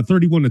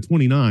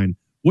 31-29.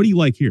 What do you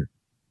like here?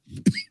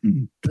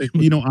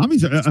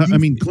 Obviously, I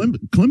mean,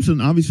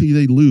 Clemson, obviously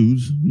they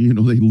lose.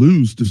 They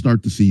lose to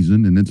start the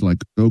season, and it's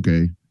like,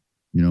 okay,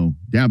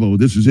 Dabo,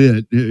 this is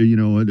it.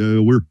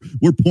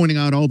 We're pointing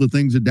out all the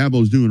things that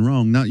Dabo's doing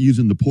wrong, not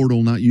using the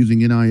portal, not using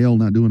NIL,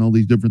 not doing all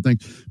these different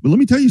things. But let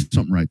me tell you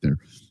something right there.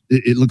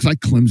 It looks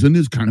like Clemson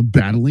is kind of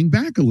battling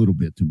back a little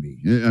bit to me.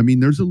 I mean,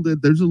 there's a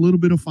little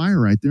bit of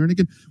fire right there. And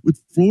again,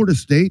 with Florida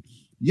State,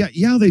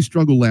 yeah, they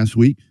struggled last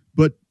week,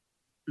 but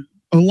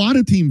a lot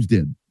of teams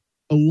did.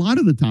 A lot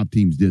of the top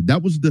teams did.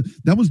 That was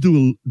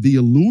the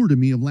allure to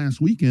me of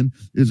last weekend,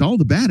 is all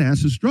the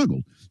badasses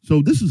struggled.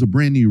 So this is a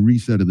brand new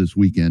reset of this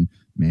weekend,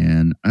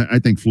 man. I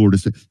think Florida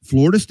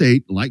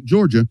State, like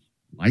Georgia,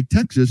 like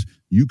Texas,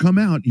 you come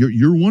out.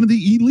 You're one of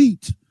the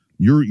elites.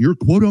 You're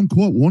quote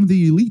unquote one of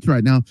the elites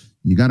right now.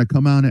 You got to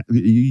come out.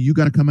 You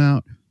got to come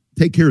out.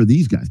 Take care of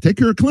these guys. Take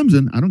care of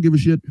Clemson. I don't give a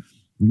shit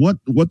what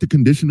the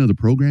condition of the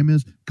program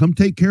is. Come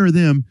take care of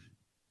them,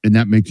 and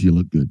that makes you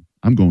look good.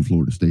 I'm going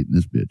Florida State in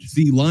this bitch.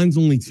 See, line's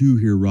only 2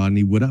 here,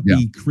 Rodney. Would I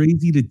be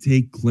crazy to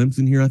take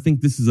Clemson here? I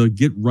think this is a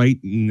get right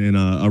and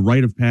a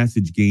rite of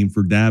passage game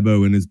for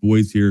Dabo and his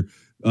boys here.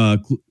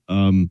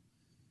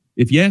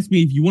 If you ask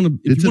me, if you want to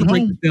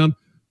break this down,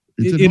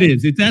 it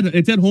is.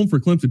 It's at home for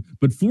Clemson,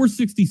 but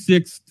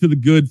 466 to the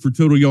good for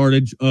total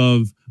yardage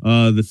of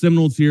the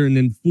Seminoles here, and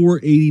then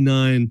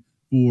 489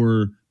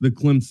 for the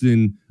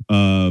Clemson.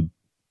 The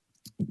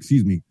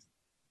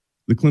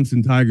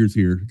Clemson Tigers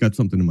here. Got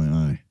something in my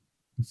eye.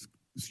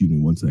 Excuse me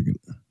 1 second.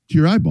 It's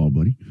your eyeball,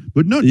 buddy.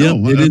 But no, it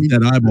is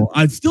that eyeball.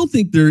 I still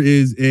think there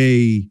is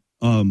a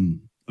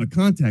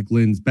contact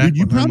lens back. Dude,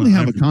 you probably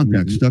have a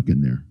contact stuck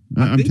in there.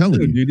 I'm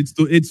telling you, dude.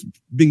 It's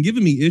been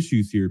giving me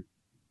issues here.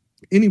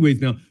 Anyways,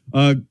 now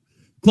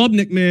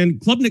Klubnik, man,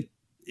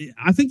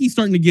 I think he's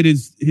starting to get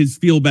his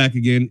feel back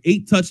again.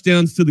 8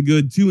 touchdowns to the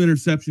good, 2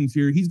 interceptions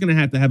here. He's going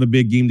to have a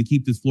big game to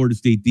keep this Florida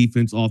State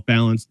defense off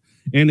balance.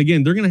 And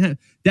again,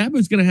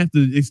 Dabo's going to have to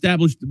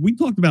establish. We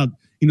talked about,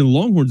 the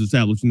Longhorns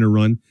establishing their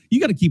run. You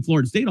got to keep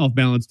Florida State off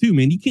balance too,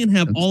 man. You can't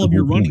have all of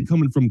your running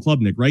coming from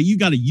Klubnik, right? You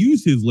got to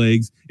use his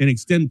legs and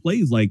extend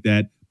plays like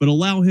that, but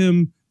allow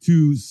him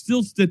to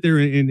still sit there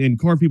and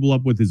carve people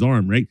up with his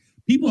arm, right?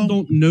 People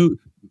don't know.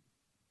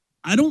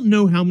 I don't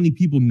know how many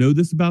people know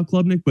this about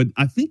Klubnik, but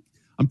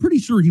I'm pretty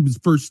sure he was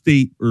first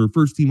team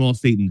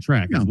All-State in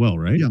track as well,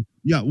 right?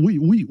 Yeah.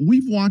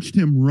 We've watched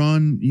him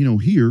run,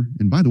 here.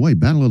 And by the way,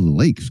 Battle of the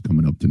Lakes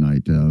coming up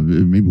tonight.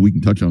 Maybe we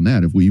can touch on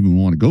that if we even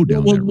want to go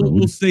down that road.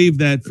 We'll save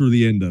that for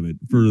the end of it.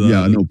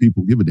 I know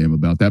people give a damn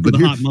about that. But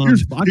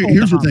here's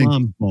the thing.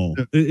 Moms Bowl.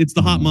 It's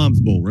the Hot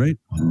Moms Bowl, right?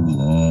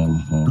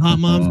 The Hot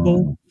Moms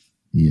Bowl.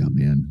 Yeah,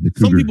 man.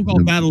 Some people call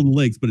it Battle of the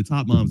Lakes, but it's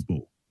Hot Moms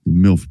Bowl.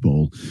 MILF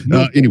Bowl.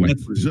 Anyway,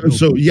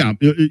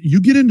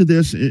 you get into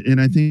this, and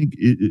I think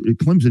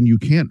Clemson, you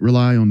can't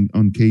rely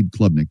on Cade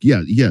Klubnik.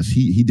 Yes,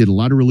 he did a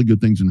lot of really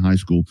good things in high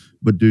school,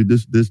 but dude,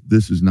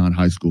 this is not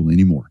high school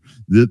anymore.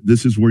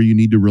 This is where you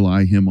need to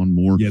rely him on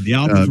more. Yeah, the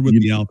Alphas are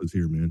with the Alphas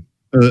here, man.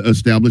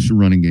 Establish a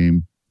running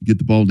game. Get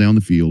the ball down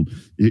the field.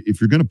 If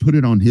you're going to put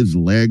it on his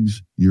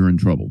legs, you're in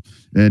trouble.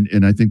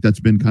 And I think that's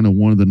been kind of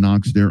one of the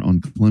knocks there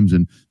on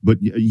Clemson. But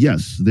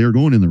yes, they're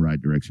going in the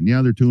right direction.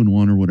 Yeah, they're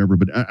 2-1 or whatever.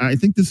 But I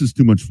think this is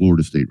too much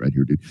Florida State right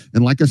here, dude.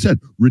 And like I said,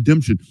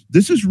 redemption.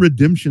 This is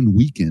redemption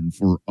weekend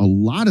for a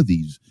lot of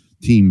these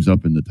teams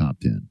up in the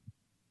top 10.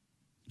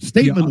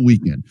 Statement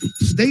weekend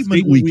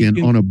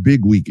on a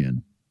big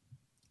weekend.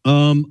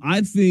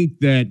 I think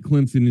that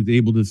Clemson is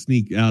able to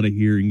sneak out of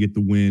here and get the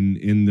win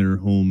in their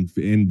home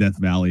in Death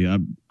Valley.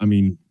 I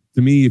mean,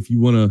 to me, if you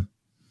want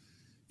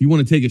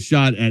to take a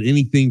shot at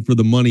anything for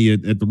the money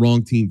at the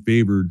wrong team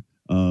favored,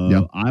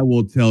 I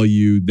will tell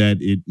you that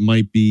it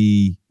might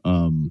be,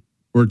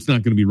 or it's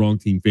not going to be wrong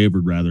team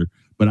favored rather,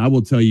 but I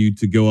will tell you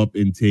to go up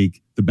and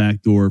take the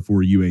back door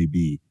for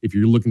UAB if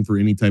you're looking for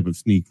any type of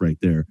sneak right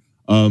there.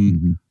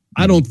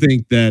 I don't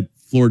think that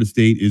Florida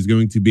State is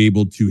going to be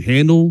able to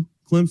handle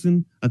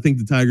Clemson. I think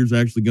the Tigers are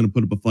actually going to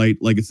put up a fight.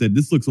 Like I said,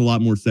 this looks a lot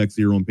more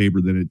sexier on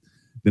paper than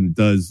it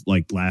does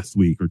like last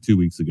week or 2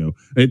 weeks ago.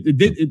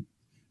 It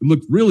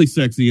looked really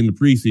sexy in the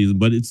preseason,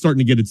 but it's starting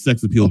to get its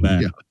sex appeal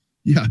back.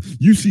 Yeah,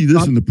 you see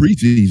this in the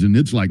preseason.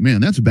 It's like, man,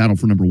 that's a battle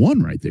for number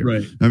 1 right there.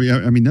 Right.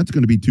 I mean, that's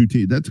going to be 2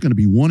 teams. That's going to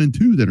be 1 and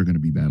 2 that are going to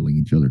be battling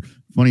each other.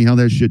 Funny how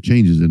that shit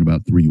changes in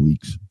about 3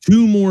 weeks.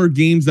 2 more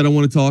games that I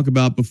want to talk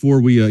about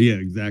before we.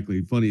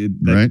 Exactly. Funny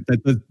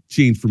that does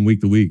change from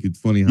week to week. It's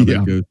funny how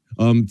that goes.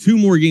 2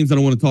 more games that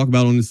I want to talk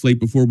about on this slate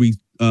before we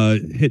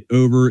hit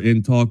over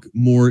and talk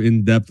more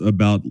in depth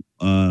about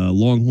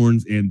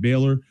Longhorns and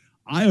Baylor,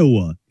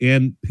 Iowa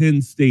and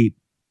Penn State.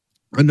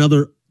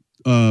 Another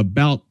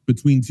bout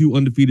between 2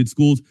 undefeated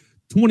schools.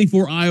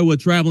 24 Iowa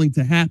traveling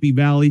to Happy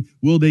Valley.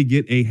 Will they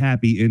get a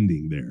happy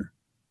ending there?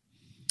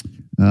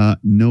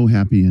 No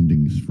happy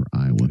endings for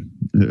Iowa.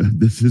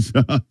 This is,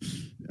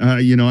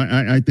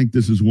 I think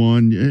this is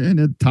one in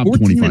a top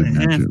 25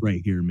 matchup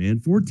right here, man.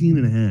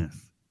 14.5.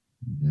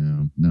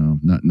 Yeah, no,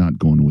 not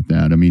going with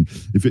that. I mean,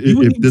 if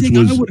this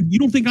was, Iowa, you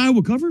don't think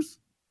Iowa covers?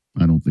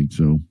 I don't think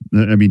so.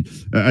 I mean,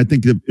 I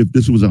think if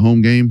this was a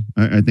home game,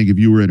 I think if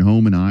you were at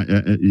home and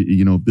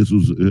if this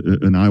was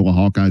an Iowa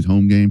Hawkeyes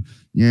home game,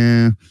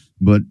 yeah,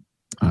 but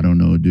I don't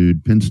know,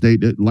 dude. Penn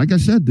State, like I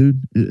said,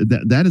 dude,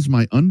 that is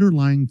my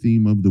underlying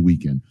theme of the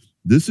weekend.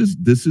 This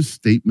is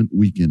statement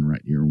weekend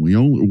right here.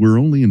 We're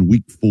only in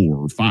week 4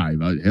 or 5.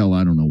 Hell,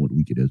 I don't know what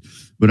week it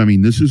is, but I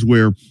mean, this is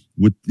where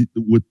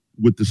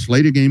with the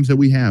slate of games that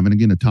we have, and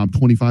again, a top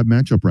 25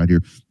 matchup right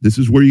here, this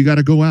is where you got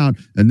to go out,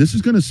 and this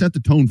is going to set the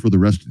tone for the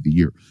rest of the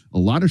year. A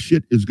lot of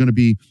shit is going to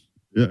be,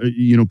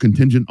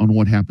 contingent on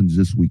what happens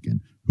this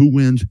weekend. Who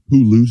wins,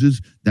 who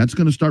loses, that's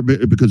going to start,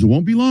 because it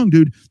won't be long,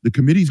 dude. The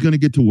committee's going to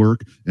get to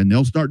work, and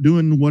they'll start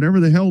doing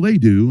whatever the hell they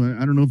do.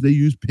 I don't know if they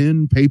use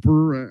pen,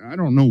 paper. I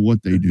don't know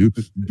what they do.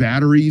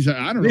 Batteries.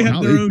 I don't know. They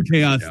have their own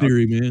chaos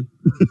theory, man.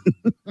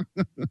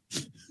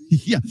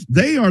 Yeah,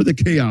 they are the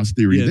chaos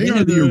theory. Yeah, they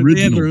are the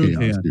original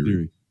chaos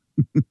theory.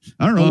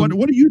 I don't know.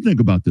 What do you think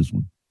about this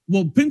one?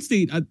 Well, Penn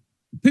State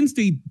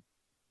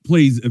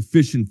plays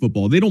efficient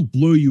football. They don't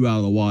blow you out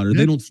of the water.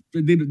 Yeah.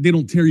 They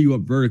don't tear you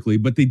up vertically,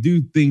 but they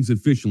do things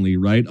efficiently,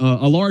 right?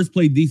 Alars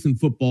played decent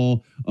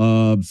football,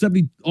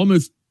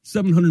 almost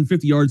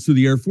 750 yards through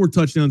the air, 4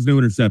 touchdowns, no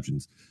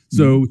interceptions.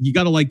 So you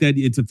got to like that.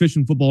 It's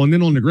efficient football. And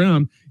then on the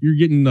ground, you're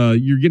getting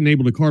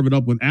able to carve it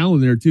up with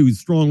Allen there too. He's a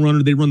strong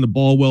runner. They run the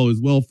ball well as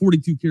well.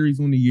 42 carries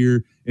on the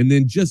year, and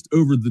then just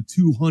over the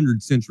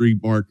 200 century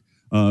mark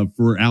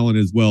for Allen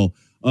as well.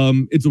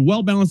 It's a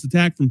well-balanced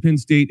attack from Penn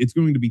State. It's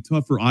going to be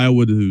tough for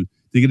Iowa to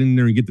get in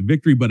there and get the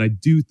victory, but I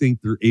do think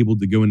they're able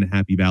to go into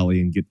Happy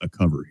Valley and get a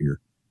cover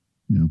here.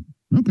 Yeah.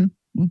 Okay.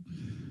 Well,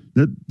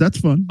 that's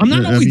fun. I'm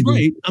not always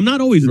right. I'm not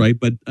always right,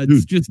 but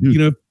it's just,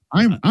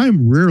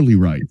 I'm rarely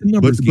right. It's a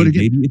numbers game,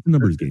 baby. It's a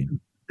numbers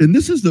game. And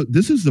this is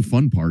the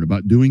fun part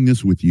about doing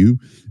this with you,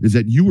 is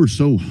that you are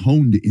so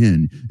honed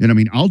in. And I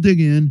mean, I'll dig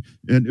in,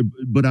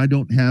 but I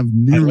don't have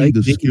nearly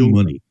the skill.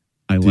 Money.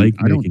 I like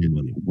making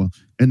money. Well,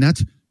 and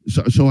that's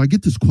so I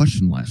get this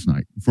question last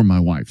night from my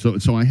wife.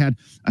 So I have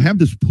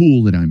this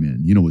pool that I'm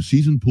in, a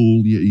season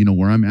pool,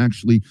 where I'm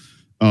actually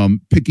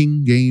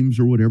picking games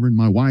or whatever. And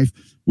my wife,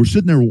 we're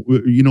sitting there,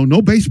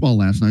 no baseball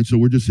last night. So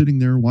we're just sitting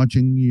there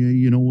watching,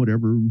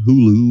 whatever,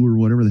 Hulu or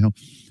whatever the hell.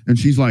 And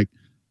she's like,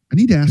 I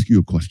need to ask you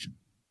a question.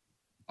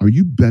 Are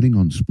you betting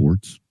on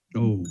sports?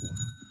 Oh,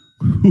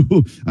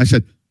 I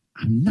said,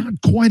 I'm not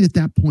quite at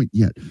that point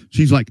yet.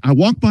 She's like, I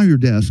walk by your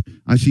desk.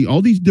 I see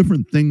all these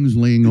different things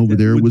laying over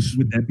there.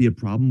 Would that be a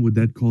problem? Would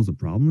that cause a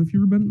problem if you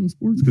were betting on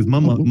sports? Because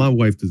my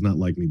wife does not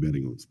like me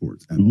betting on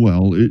sports at all.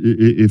 Well,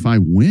 if I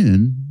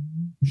win,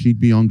 she'd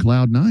be on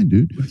cloud 9,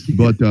 dude.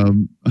 But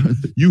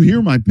you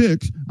hear my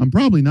picks, I'm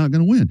probably not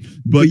going to win.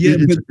 But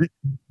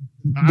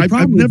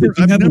I've never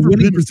a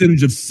winning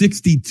percentage of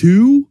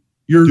 62.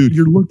 You're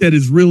looked at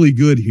as really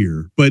good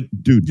here, but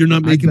dude, you're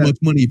not making much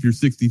money if you're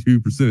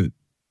 62%.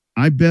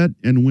 I bet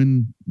and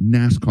win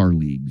NASCAR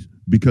leagues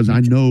because I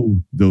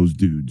know those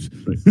dudes.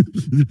 Right.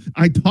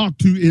 I talk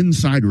to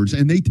insiders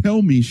and they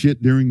tell me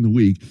shit during the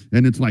week,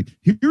 and it's like,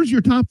 here's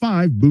your top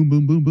 5, boom,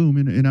 boom, boom, boom,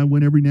 and I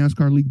win every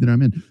NASCAR league that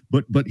I'm in.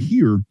 But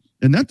here,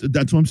 and that's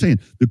what I'm saying.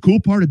 The cool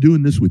part of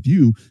doing this with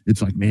you,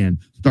 it's like, man,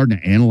 starting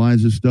to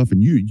analyze this stuff,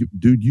 and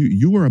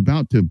you are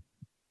about to,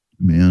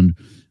 man.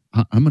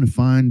 I'm going to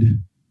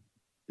find.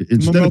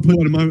 Instead of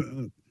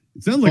putting,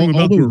 it sounds like I'm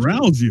about to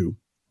arouse you.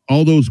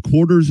 All those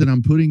quarters that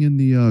I'm putting in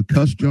the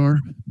cuss jar,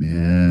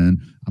 man,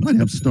 I might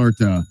have to start.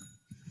 I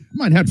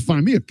might have to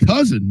find me a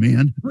cousin,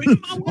 man.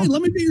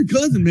 Let me be your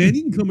cousin, man.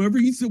 You can come over.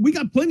 We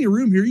got plenty of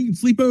room here. You can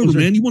sleep over,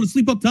 man. You want to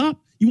sleep up top?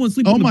 You want to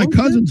sleep? All my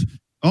cousins,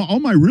 all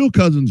my real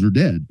cousins are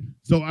dead.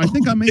 So I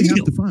think I may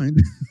have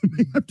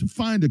to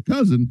find a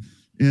cousin.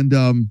 And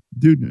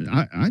dude,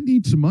 I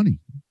need some money.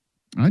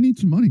 We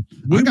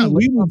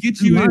will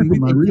get you in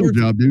my real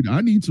job, dude.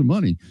 I need some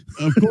money.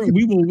 Of course,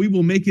 we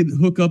will make it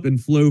hook up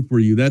and flow for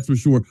you. That's for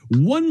sure.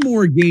 One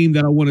more game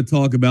that I want to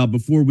talk about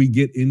before we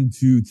get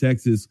into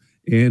Texas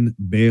and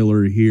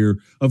Baylor here.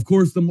 Of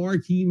course, the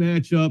marquee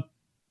matchup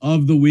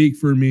of the week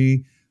for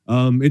me.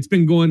 It's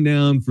been going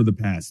down for the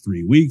past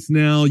 3 weeks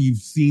now. You've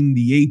seen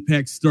the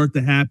apex start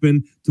to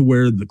happen to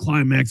where the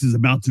climax is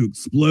about to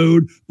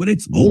explode, but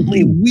it's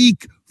only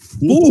week 4.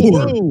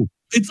 Whoa.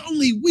 It's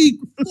only week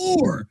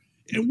 4.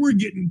 And we're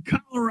getting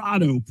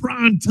Colorado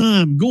prime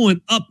time going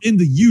up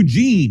into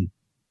Eugene.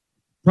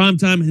 Prime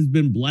time has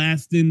been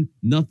blasting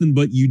nothing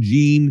but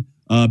Eugene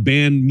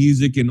band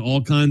music and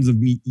all kinds of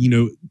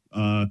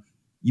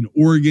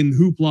Oregon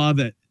hoopla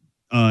that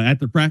at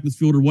the practice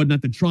field or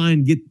whatnot to try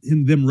and get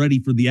them ready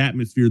for the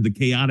atmosphere, the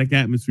chaotic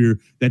atmosphere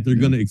that they're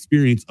going to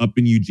experience up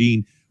in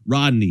Eugene.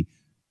 Rodney,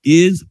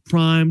 is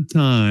prime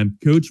time,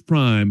 Coach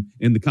Prime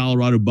and the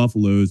Colorado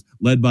Buffaloes,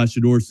 led by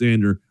Shedeur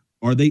Sanders,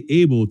 are they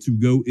able to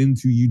go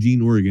into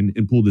Eugene, Oregon,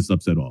 and pull this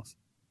upset off?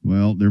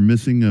 Well, they're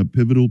missing a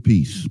pivotal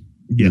piece.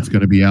 Yeah. It's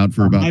going to be out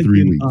for about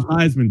 3 weeks. A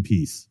Heisman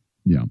piece.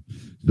 Yeah.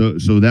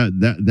 So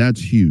that's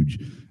huge.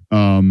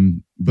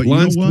 But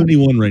line's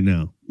 21 right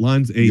now.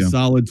 Line's a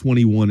solid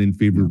 21 in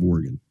favor of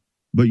Oregon.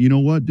 But you know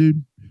what,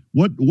 dude?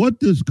 What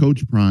does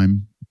Coach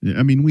Prime?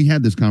 I mean, we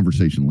had this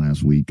conversation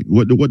last week.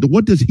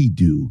 What does he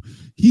do?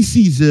 He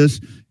sees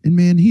this, and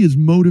man, he is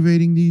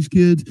motivating these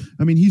kids.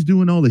 I mean, he's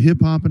doing all the hip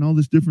hop and all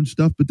this different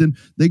stuff, but then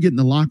they get in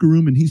the locker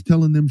room and he's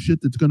telling them shit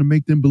that's going to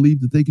make them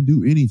believe that they can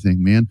do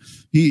anything, man.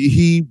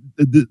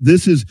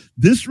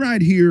 This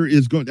right here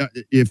is going.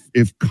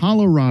 If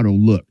Colorado,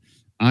 look,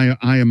 I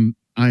am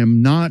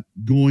not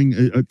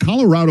going.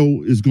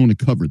 Colorado is going to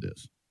cover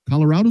this.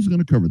 Colorado's going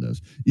to cover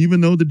this,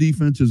 even though the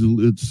defense is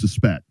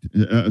suspect.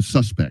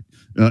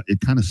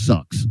 It kind of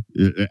sucks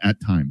at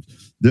times.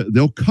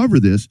 They'll cover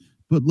this,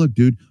 but look,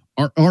 dude,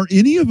 are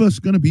any of us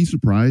going to be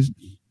surprised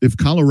if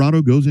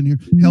Colorado goes in here?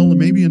 Hell,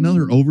 maybe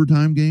another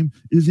overtime game.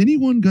 Is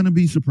anyone going to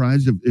be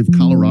surprised if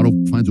Colorado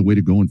finds a way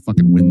to go and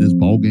fucking win this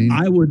ball game?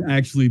 I would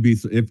actually be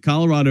if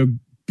Colorado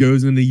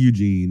goes into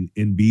Eugene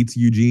and beats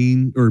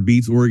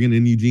Oregon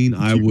in Eugene.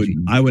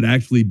 I would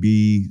actually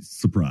be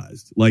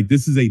surprised. Like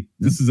this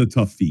is a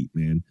tough feat,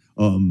 man.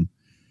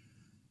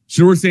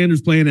 Shedeur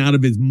Sanders playing out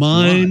of his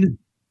mind.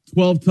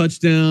 12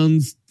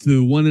 touchdowns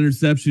to 1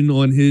 interception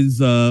on his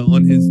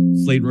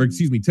slate, or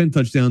 10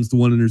 touchdowns to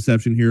 1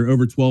 interception here,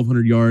 over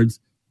 1,200 yards.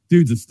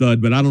 Dude's a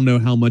stud, but I don't know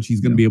how much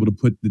he's going to be able to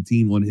put the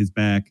team on his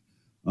back.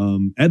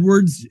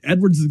 Edwards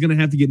is going to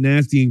have to get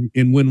nasty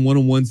and win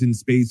one-on-ones in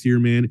space here,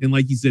 man. And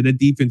like you said, that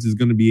defense is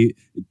going to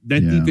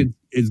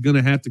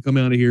have to come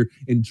out of here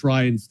and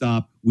try and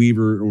stop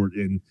Weaver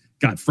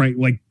Frank.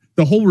 Like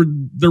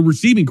the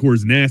receiving core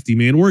is nasty,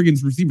 man.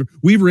 Oregon's receiver,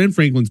 Weaver and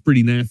Franklin's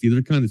pretty nasty.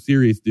 They're kind of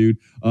serious, dude.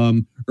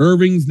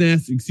 Irving's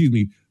nasty.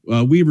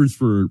 Weaver's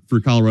for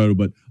Colorado,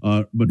 but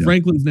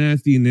Franklin's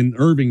nasty, and then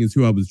Irving is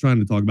who I was trying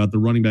to talk about, the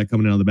running back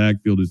coming out of the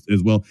backfield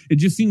as well. It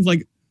just seems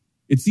like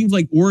it seems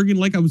like Oregon,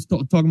 like I was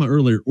talking about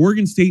earlier,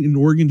 Oregon State and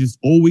Oregon just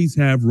always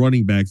have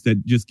running backs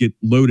that just get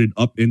loaded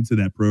up into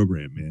that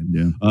program,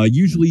 man. Yeah.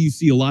 Usually you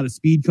see a lot of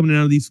speed coming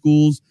out of these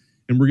schools,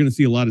 and we're going to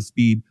see a lot of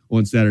speed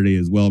on Saturday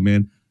as well,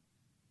 man.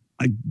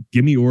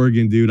 Give me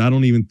Oregon, dude. I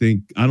don't even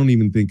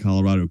think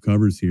Colorado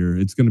covers here.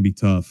 It's going to be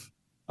tough.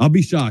 I'll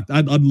be shocked.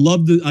 I'd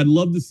love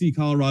to see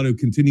Colorado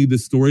continue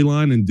this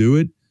storyline and do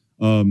it.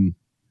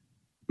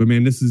 But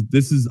man, this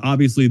is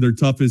obviously their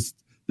toughest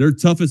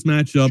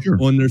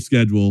matchup on their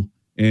schedule,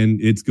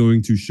 and it's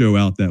going to show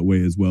out that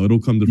way as well. It'll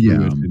come to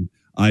fruition.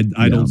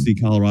 I don't see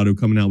Colorado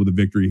coming out with a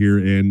victory here,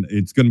 and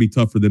it's going to be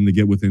tough for them to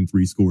get within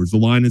 3 scores. The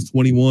line is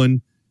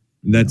 21.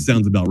 And that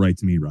sounds about right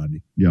to me,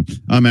 Rodney. Yeah,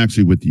 I'm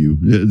actually with you.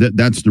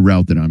 That's the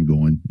route that I'm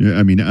going.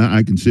 I mean,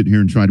 I can sit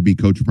here and try to be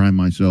Coach Prime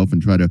myself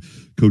and try to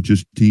coach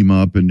this team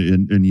up and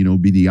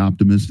be the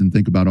optimist and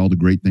think about all the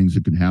great things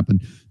that could happen.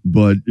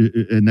 But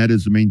and that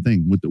is the main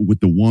thing with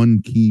the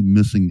one key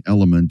missing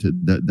element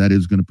that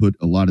is going to put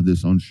a lot of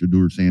this on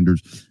Shedeur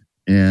Sanders.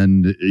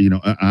 And,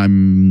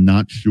 I'm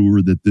not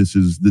sure that this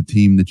is the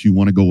team that you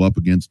want to go up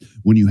against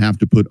when you have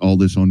to put all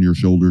this on your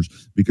shoulders,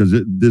 because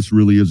this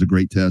really is a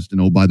great test. And,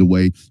 oh, by the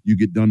way, you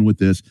get done with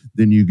this,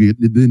 then you get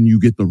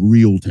the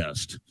real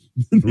test.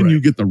 Then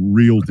you get the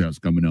real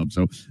test coming up.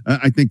 So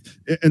I think,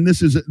 and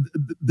this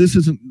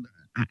isn't,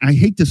 I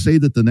hate to say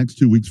that the next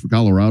 2 weeks for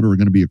Colorado are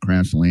going to be a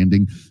crash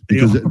landing,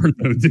 because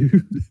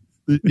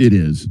it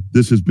is.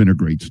 This has been a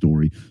great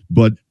story.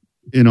 But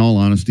in all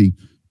honesty,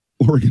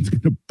 Oregon's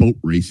going to boat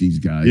race these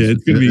guys. Yeah,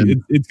 it's going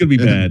to be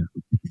bad.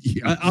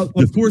 Yeah.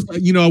 Of course,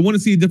 I want to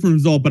see a different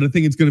result, but I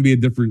think it's going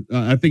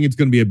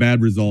to be a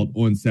bad result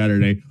on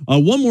Saturday.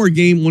 One more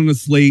game on the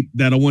slate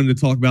that I wanted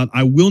to talk about.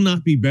 I will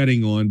not be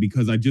betting on,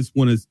 because I just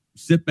want to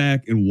sit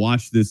back and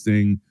watch this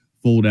thing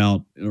fold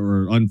out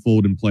or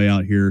unfold and play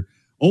out here.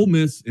 Ole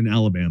Miss and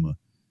Alabama.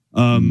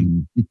 I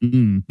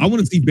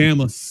want to see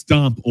Bama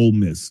stomp Ole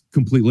Miss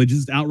completely,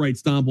 just outright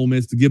stomp Ole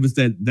Miss to give us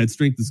that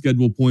strength of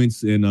schedule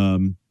points and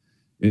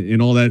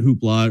all that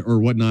hoopla or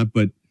whatnot.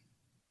 But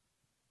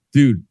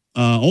dude,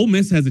 Ole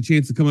Miss has a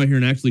chance to come out here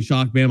and actually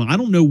shock Bama. I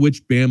don't know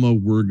which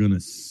Bama we're going to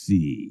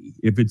see.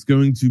 If it's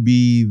going to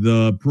be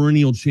the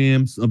perennial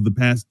champs of the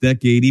past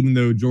decade, even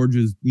though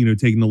Georgia's,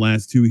 taking the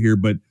last 2 here,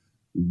 but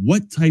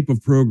what type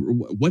of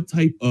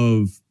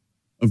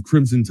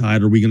Crimson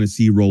Tide are we going to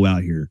see roll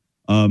out here?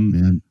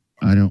 Man,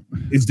 I don't.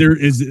 Is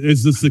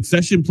the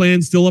succession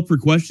plan still up for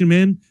question,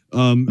 man?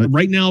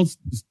 Right now,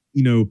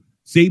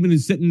 Saban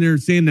is sitting there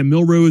saying that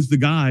Milroe is the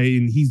guy,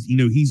 and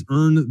he's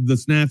earned the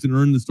snaps and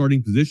earned the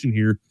starting position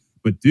here.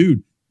 But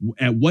dude,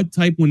 at what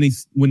type when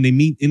they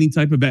meet any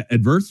type of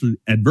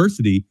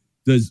adversity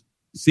does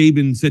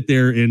Saban sit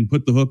there and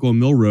put the hook on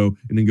Milroe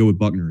and then go with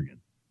Buckner again?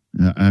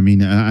 I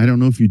mean, I don't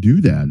know if you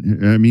do that.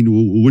 I mean,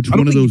 which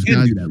one of those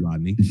guys? Do that,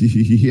 Rodney.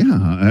 Yeah,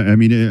 I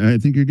mean, I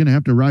think you're going to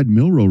have to ride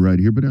Milroe right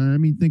here. But I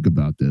mean, think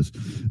about this.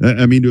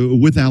 I mean,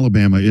 with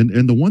Alabama,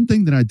 and the one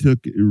thing that I took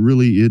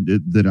really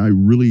that I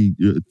really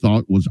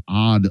thought was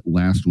odd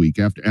last week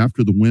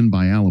after the win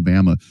by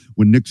Alabama,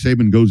 when Nick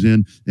Saban goes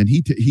in and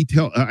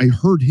I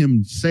heard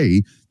him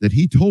say that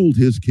he told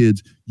his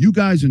kids, "You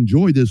guys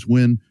enjoy this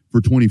win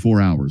for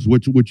 24 hours,"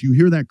 which you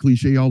hear that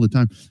cliche all the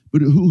time.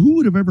 But who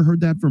would have ever heard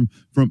that from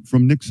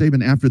Nick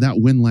Saban after that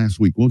win last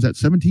week? What was that,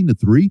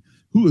 17-3?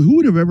 Who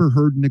would have ever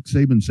heard Nick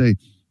Saban say,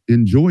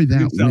 "Enjoy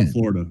that win"? South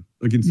Florida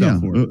against South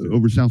Florida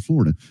over South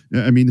Florida.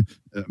 I mean,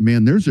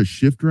 man, there's a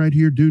shift right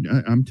here, dude.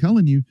 I'm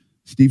telling you,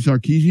 Steve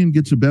Sarkisian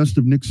gets the best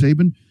of Nick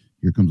Saban.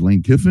 Here comes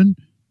Lane Kiffin.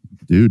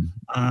 Dude,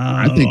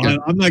 I think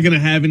I'm not going to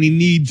have any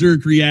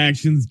knee-jerk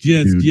reactions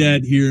just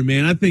yet here,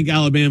 man. I think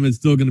Alabama is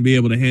still going to be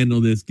able to handle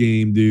this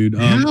game, dude.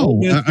 How?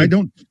 I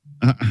don't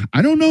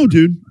know,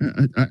 dude.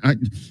 They're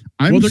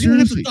going to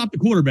have to stop the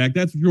quarterback.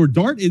 That's for sure.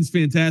 Dart is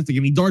fantastic. I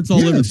mean, darts all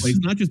over the place,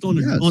 not just on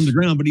the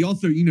ground, but he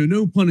also,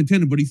 no pun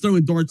intended, but he's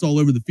throwing darts all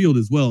over the field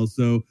as well.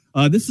 So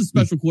this is a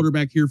special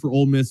quarterback here for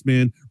Ole Miss,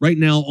 man. Right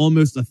now,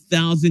 almost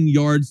 1,000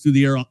 yards through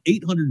the air,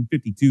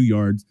 852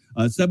 yards,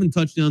 7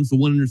 touchdowns to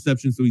 1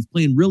 interception. So he's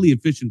playing really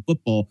efficient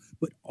football,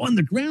 but on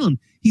the ground,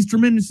 he's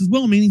tremendous as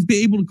well, man. He's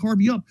been able to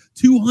carve you up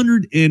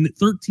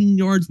 213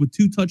 yards with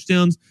 2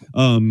 touchdowns.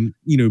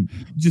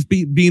 Just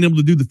being able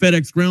to do the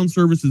FedEx ground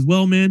service as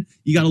well, man.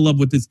 You got to love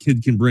what this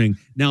kid can bring.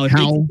 Now, if they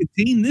can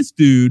contain this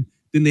dude,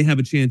 then they have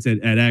a chance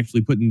at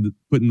actually putting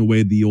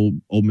away the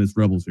Ole Miss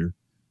Rebels here.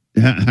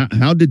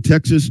 How did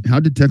Texas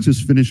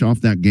finish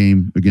off that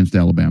game against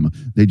Alabama?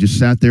 They just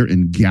sat there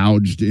and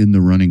gouged in the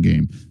running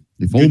game.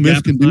 If Ole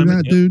Miss can do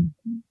that, dude,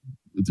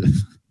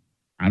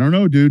 I don't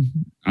know, dude.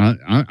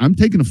 I'm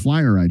taking a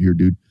flyer right here,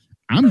 dude.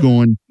 I'm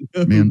going,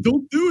 man.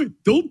 Don't do it.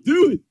 Don't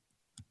do it.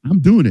 I'm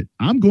doing it.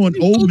 I'm going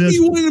Ole Miss.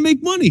 You wanted to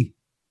make money.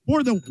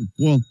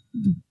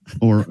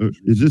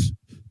 Is this?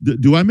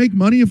 Do I make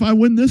money if I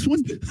win this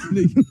one?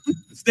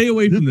 Stay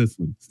away from this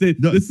one.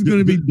 This is going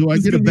to be. Do I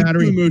get a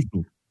battery?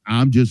 Emotional.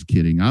 I'm just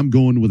kidding. I'm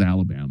going with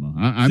Alabama.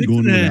 I'm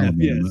going with Alabama.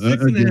 Yeah,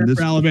 6.5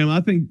 for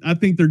Alabama. I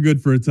think they're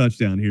good for a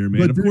touchdown here,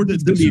 man. Of course,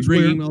 it's going to be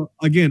great.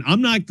 Again,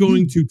 I'm not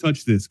going to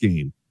touch this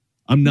game.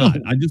 I'm not.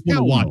 I just want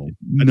to watch it.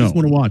 I just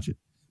want to watch it.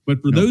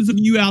 But for those of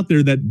you out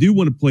there that do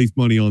want to place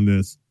money on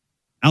this,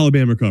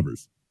 Alabama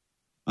covers.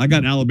 I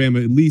got Alabama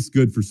at least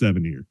good for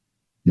 7 here.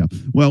 Yeah.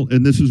 Well,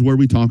 and this is where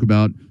we talk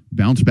about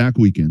bounce back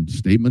weekend,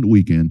 statement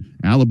weekend.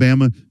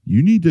 Alabama,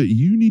 you need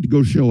to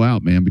go show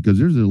out, man, because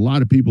there's a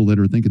lot of people that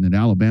are thinking that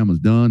Alabama's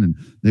done and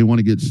they want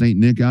to get St.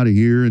 Nick out of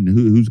here and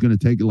who's going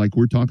to take it. Like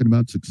we're talking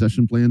about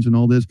succession plans and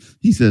all this.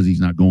 He says he's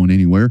not going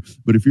anywhere.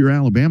 But if you're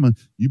Alabama,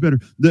 you better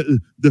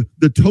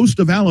the toast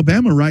of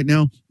Alabama right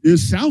now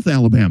is South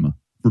Alabama,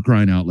 for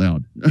crying out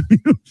loud. I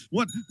mean,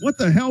 what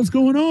the hell's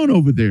going on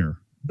over there?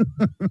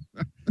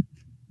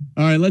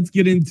 All right, let's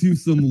get into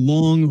some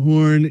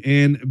Longhorn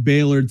and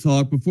Baylor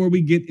talk. Before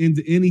we get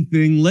into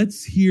anything,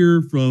 let's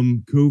hear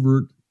from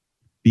Covert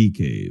Bee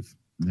Cave.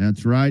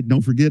 That's right.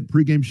 Don't forget,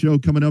 pregame show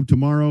coming up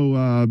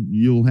tomorrow.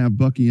 You'll have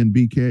Bucky and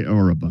BK,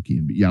 or Bucky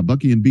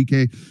and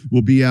BK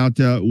will be out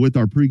with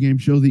our pregame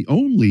show. The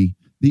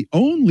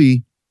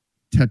only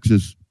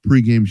Texas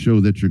pregame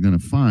show that you're going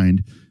to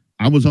find.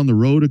 I was on the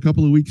road a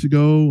couple of weeks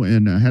ago,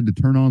 and I had to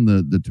turn on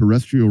the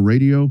terrestrial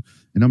radio,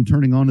 and I'm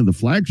turning on to the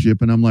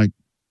flagship, and I'm like,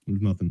 there's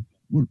nothing.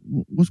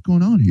 What's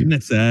going on here? Isn't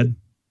that sad?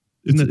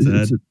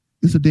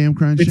 It's a damn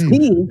crying shame.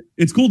 Cool.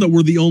 It's cool that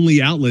we're the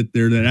only outlet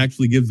there that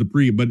actually gives the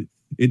pre. But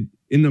in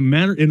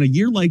a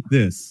year like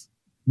this,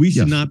 we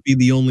should not be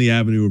the only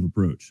avenue of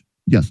approach.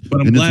 Yes,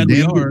 but I'm glad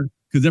we are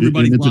because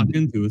everybody's locked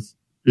into us.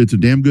 It's a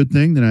damn good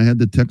thing that I had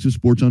the Texas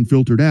Sports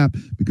Unfiltered app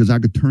because I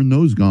could turn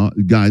those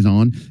guys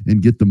on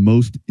and get the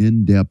most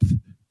in-depth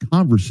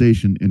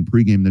conversation and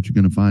pregame that you're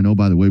going to find. Oh,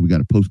 by the way, we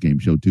got a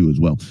postgame show too as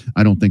well.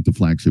 I don't think the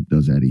flagship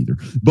does that either.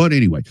 But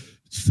anyway,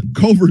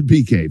 Covert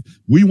Bee Cave.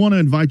 We want to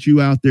invite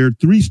you out there.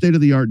 3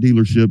 state-of-the-art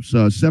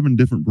dealerships, 7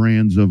 different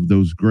brands of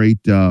those great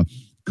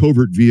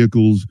Covert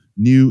vehicles,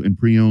 new and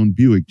pre-owned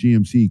Buick,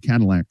 GMC,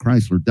 Cadillac,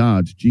 Chrysler,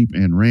 Dodge, Jeep,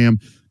 and Ram.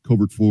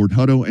 Covert Ford,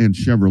 Hutto, and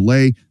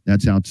Chevrolet.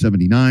 That's out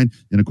 79.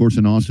 And, of course,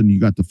 in Austin, you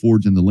got the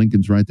Fords and the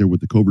Lincolns right there with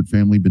the Covert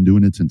family. Been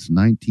doing it since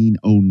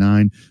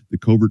 1909. The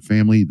Covert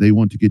family, they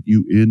want to get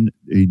you in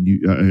a new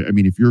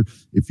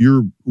if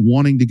you're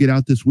wanting to get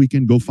out this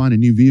weekend, go find a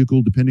new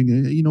vehicle, depending,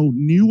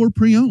 new or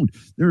pre-owned.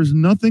 There is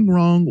nothing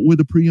wrong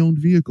with a pre-owned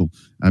vehicle.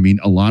 I mean,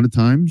 a lot of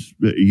times,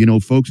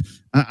 folks,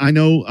 I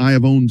know I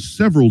have owned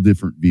several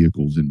different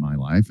vehicles in my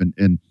life,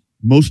 and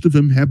most of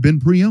them have been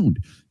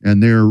pre-owned,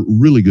 and they're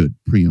really good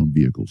pre-owned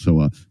vehicles.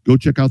 So go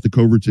check out the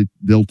Coverts.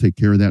 They'll take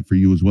care of that for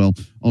you as well.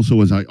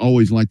 Also, as I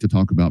always like to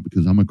talk about,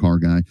 because I'm a car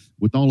guy,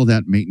 with all of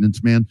that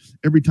maintenance, man,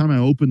 every time I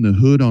open the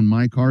hood on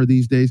my car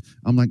these days,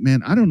 I'm like,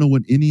 man, I don't know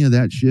what any of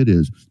that shit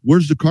is.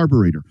 Where's the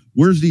carburetor?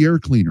 Where's the air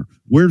cleaner?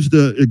 Where's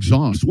the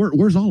exhaust?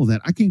 Where's all of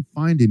that? I can't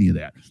find any of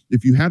that.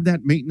 If you have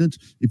that maintenance,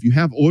 if you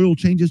have oil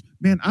changes,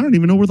 man, I don't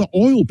even know where the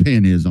oil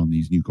pan is on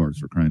these new cars,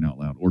 for crying out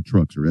loud, or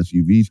trucks or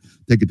SUVs.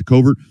 Take it to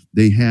Covert.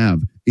 They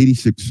have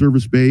 86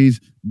 service bays,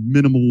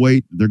 minimal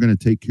wait. They're going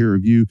to take care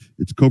of you.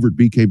 It's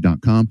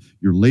covertbcave.com.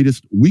 Your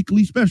latest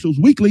weekly specials,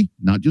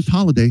 not just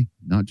holiday,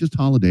 not just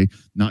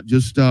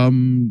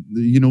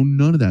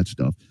none of that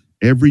stuff.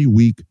 Every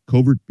week,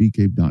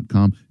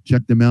 covertbcave.com.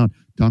 Check them out.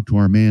 Talk to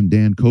our man,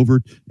 Dan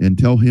Covert, and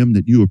tell him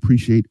that you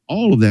appreciate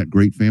all of that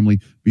great family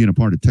being a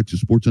part of Texas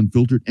Sports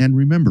Unfiltered. And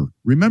remember,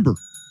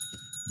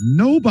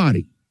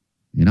 nobody,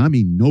 and I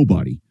mean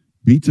nobody,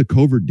 beats a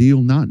Covert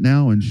deal, not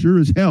now, and sure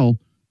as hell,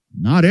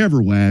 not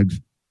ever,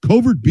 Wags.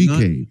 Covert Bee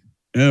Cave.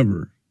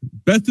 Ever.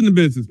 Best in the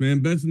business,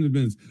 man. Best in the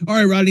business. All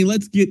right, Rodney,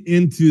 let's get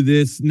into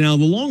this. Now,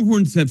 the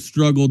Longhorns have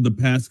struggled the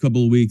past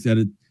couple of weeks at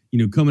it,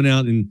 coming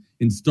out and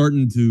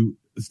starting to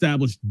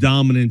establish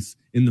dominance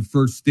in the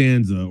first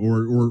stanza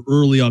or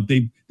early up.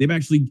 They've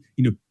actually,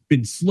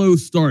 been slow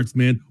starts,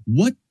 man.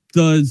 What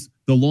does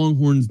the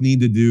Longhorns need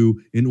to do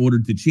in order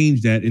to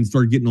change that and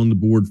start getting on the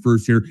board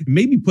first here? And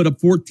maybe put up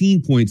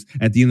 14 points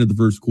at the end of the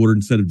first quarter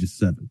instead of just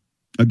 7.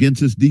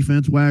 Against this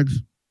defense,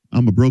 Wags,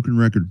 I'm a broken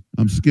record.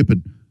 I'm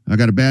skipping. I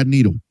got a bad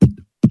needle.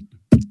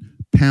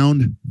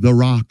 Pound the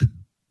rock.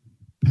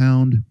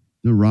 Pound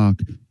the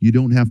rock. You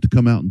don't have to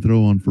come out and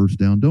throw on first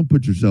down. Don't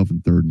put yourself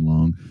in 3rd and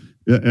long.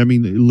 I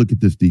mean, look at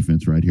this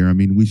defense right here. I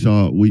mean, we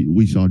saw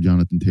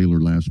Jonathan Taylor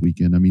last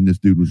weekend. I mean, this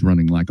dude was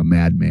running like a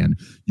madman.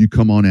 You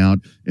come on out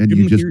and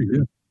you just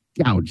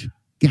gouge,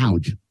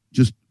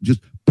 just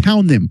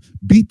pound them,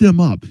 beat them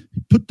up,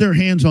 put their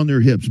hands on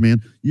their hips,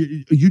 man.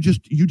 You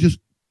just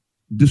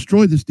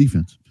destroy this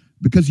defense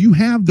because you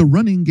have the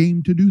running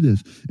game to do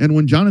this. And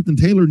when Jonathan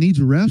Taylor needs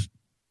a rest,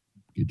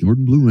 get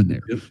Jordan Blue in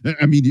there. Yep.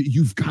 I mean,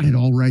 you've got it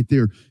all right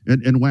there.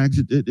 And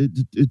Wags,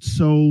 it's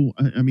so,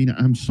 I mean,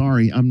 I'm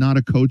sorry. I'm not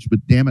a coach,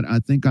 but damn it, I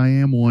think I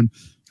am one.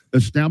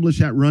 Establish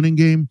that running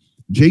game.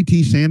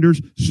 JT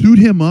Sanders, suit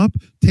him up.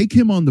 Take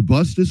him on the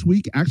bus this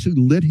week. Actually,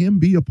 let him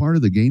be a part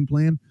of the game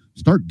plan.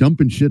 Start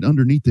dumping shit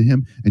underneath to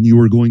him, and you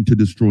are going to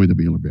destroy the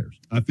Baylor Bears.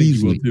 I think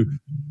easily. You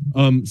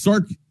will too.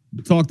 Sark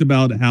talked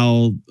about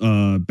how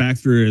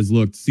Baxter has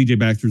looked. CJ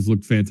Baxter's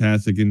looked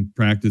fantastic in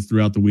practice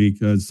throughout the week.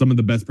 Some of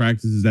the best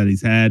practices that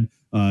he's had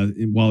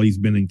while he's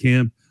been in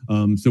camp.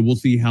 So we'll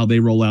see how they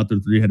roll out their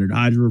 3-headed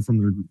Hydra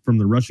from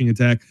the rushing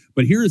attack.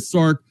 But here is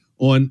Sark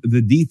on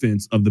the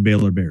defense of the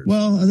Baylor Bears?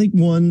 Well, I think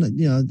one,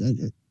 I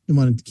don't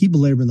want to keep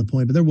belaboring the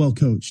point, but they're well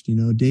coached.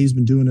 Dave's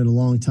been doing it a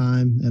long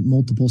time at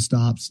multiple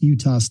stops: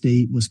 Utah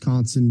State,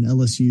 Wisconsin,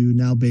 LSU,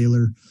 now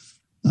Baylor.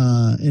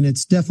 And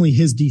it's definitely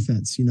his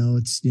defense. I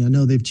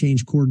know they've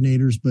changed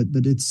coordinators, but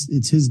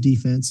it's his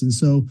defense. And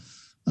so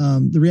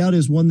the reality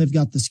is, one, they've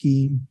got the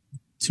scheme.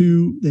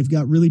 Two, they've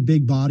got really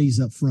big bodies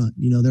up front.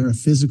 They're a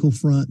physical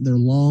front. They're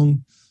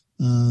long.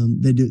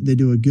 They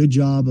do a good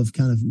job of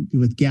kind of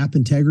with gap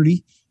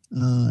integrity.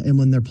 And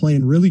when they're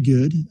playing really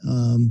good,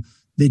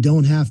 they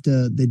don't have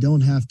to,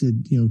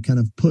 kind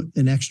of put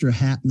an extra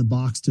hat in the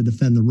box to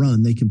defend the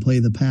run. They can play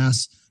the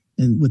pass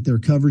and with their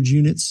coverage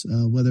units,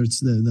 whether it's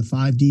the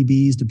 5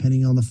 DBs,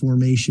 depending on the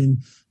formation,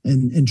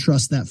 and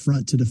trust that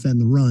front to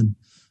defend the run.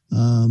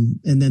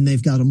 And then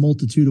they've got a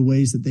multitude of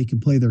ways that they can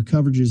play their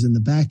coverages in the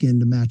back end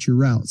to match your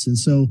routes. And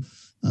so,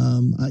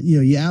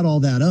 you add all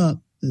that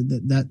up,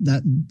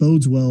 that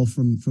bodes well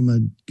from a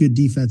good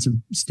defensive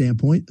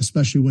standpoint,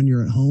 especially when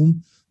you're at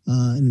home,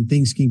 and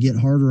things can get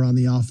harder on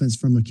the offense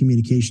from a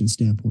communication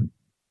standpoint.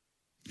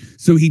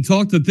 So he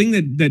talked, the thing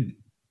that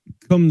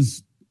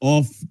comes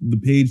off the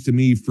page to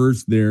me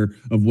first there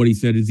of what he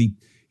said is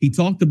he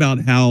talked about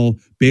how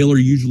Baylor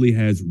usually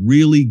has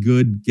really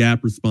good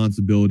gap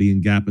responsibility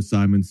and gap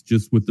assignments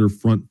just with their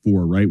front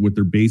four, right? With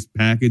their base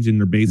package and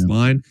their base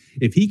line.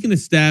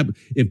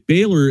 If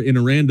Baylor and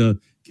Aranda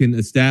can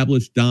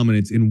establish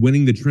dominance in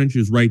winning the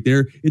trenches right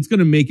there, it's going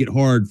to make it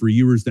hard for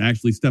Ewers to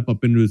actually step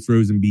up into his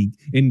throws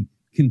and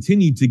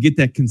continue to get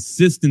that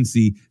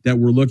consistency that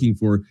we're looking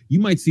for. You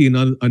might see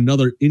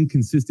another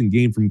inconsistent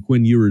game from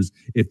Quinn Ewers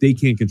if they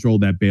can't control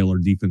that Baylor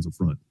defensive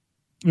front.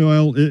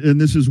 Well,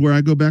 and this is where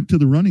I go back to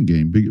the running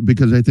game,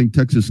 because I think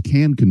Texas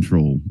can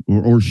control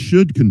or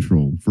should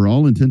control, for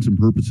all intents and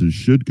purposes,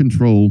 should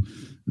control,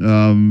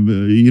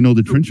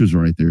 the trenches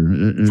right there.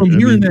 From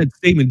hearing that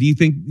statement, do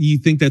you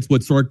think that's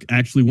what Sark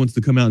actually wants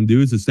to come out and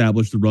do, is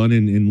establish the run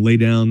and lay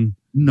down?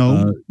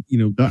 No,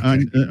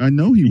 I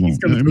know he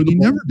won't. He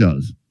never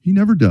does. He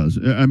never does.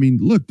 I mean,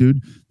 look, dude,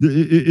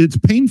 it's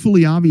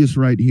painfully obvious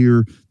right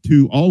here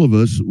to all of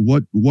us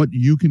what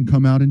you can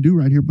come out and do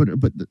right here. But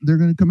they're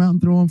going to come out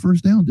and throw on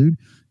first down, dude.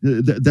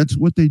 That's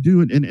what they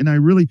do. And I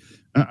really,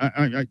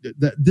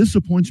 that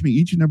disappoints me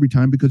each and every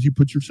time, because you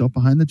put yourself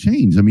behind the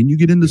chains. I mean, you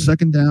get into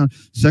second down,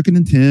 2nd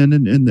and 10,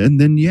 and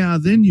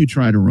then you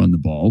try to run the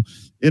ball.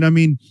 And I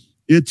mean,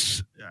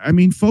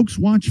 folks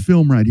watch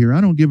film right here.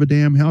 I don't give a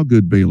damn how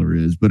good Baylor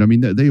is, but I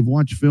mean, they've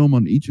watched film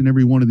on each and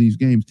every one of these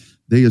games.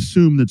 They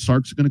assume that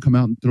Sark's going to come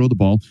out and throw the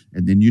ball,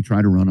 and then you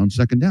try to run on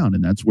second down.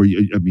 And that's where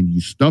you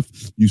stuff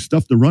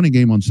the running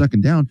game on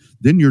second down.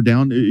 Then you're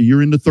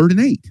into 3rd and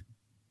 8.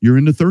 You're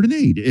into 3rd and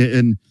 8.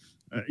 And,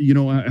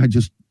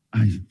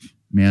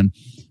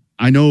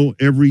 I know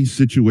every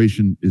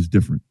situation is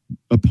different.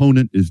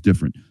 Opponent is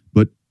different,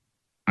 but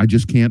I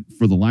just can't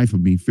for the life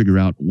of me figure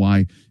out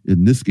why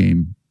in this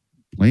game,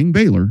 playing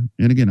Baylor,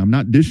 and again, I'm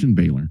not dishing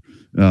Baylor,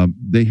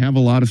 they have a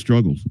lot of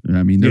struggles.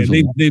 I mean,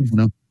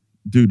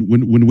 dude,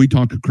 when we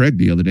talked to Craig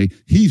the other day,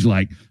 he's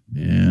like,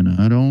 man,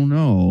 I don't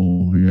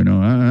know. I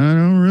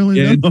don't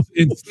really know.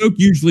 And Smoke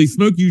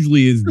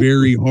usually is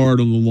very hard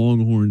on the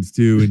Longhorns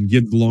too, and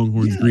gives the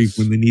Longhorns grief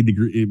when they need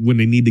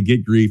to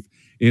get grief.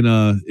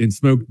 And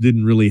Smoke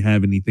didn't really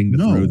have anything to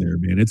throw there,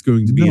 man. It's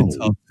going to be a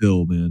tough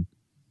pill, man.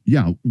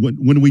 Yeah,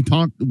 when we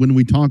talked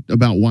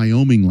about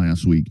Wyoming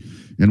last week,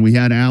 and we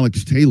had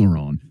Alex Taylor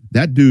on,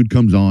 that dude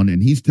comes on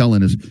and he's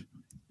telling us,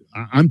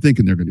 I'm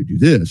thinking they're going to do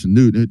this, and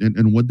dude,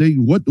 and what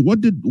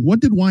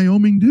did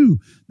Wyoming do?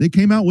 They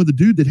came out with a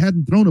dude that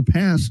hadn't thrown a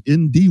pass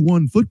in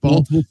D1 football.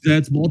 Multiple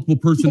sets, multiple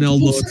personnel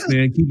looks,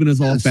 man, keeping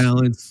us off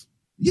balance.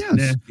 Yes.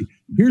 Nasty.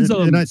 Here's so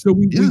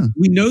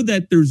we know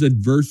that there's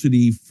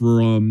adversity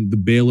from the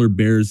Baylor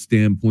Bears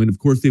standpoint. Of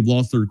course, they've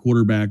lost their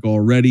quarterback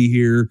already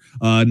here.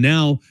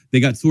 Now they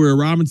got Sawyer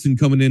Robinson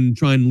coming in and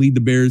trying to lead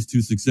the Bears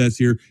to success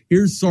here.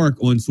 Here's Sark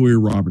on Sawyer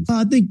Robinson.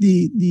 I think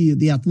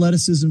the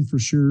athleticism for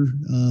sure.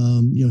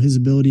 His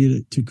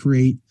ability to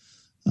create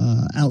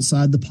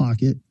outside the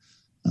pocket.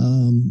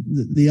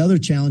 The other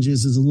challenge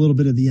is a little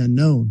bit of the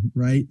unknown,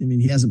 right? I mean,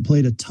 he hasn't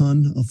played a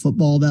ton of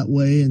football that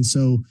way, and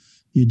so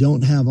you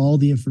don't have all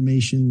the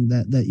information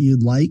that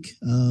you'd like.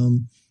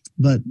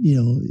 But,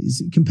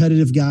 he's a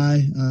competitive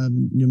guy.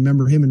 You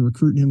remember him and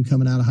recruiting him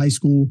coming out of high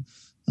school.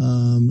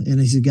 And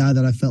he's a guy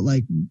that I felt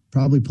like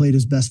probably played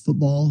his best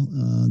football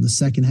in the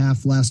second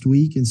half last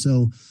week. And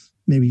so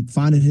maybe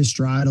finding his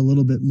stride a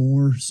little bit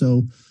more.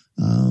 So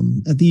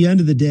at the end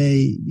of the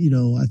day,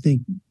 I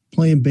think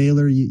playing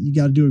Baylor, you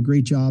got to do a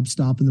great job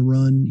stopping the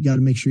run. You got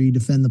to make sure you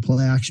defend the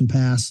play action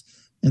pass.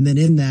 And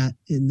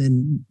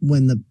then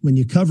when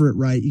you cover it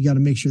right, you got to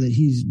make sure that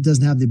he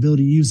doesn't have the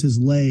ability to use his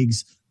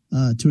legs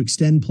to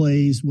extend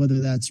plays, whether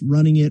that's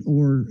running it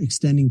or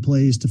extending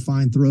plays to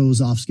find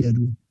throws off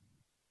schedule.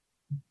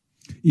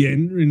 Yeah,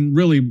 and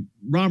really,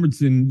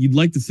 Robertson, you'd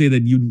like to say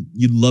that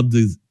you'd love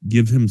to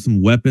give him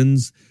some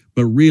weapons,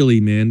 but really,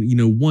 man,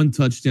 1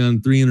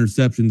 touchdown, 3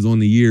 interceptions on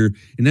the year,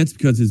 and that's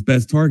because his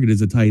best target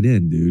is a tight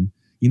end, dude.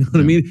 You know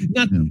what I mean?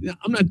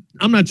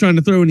 I'm not trying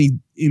to throw any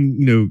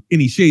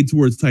shade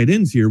towards tight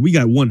ends here. We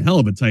got one hell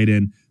of a tight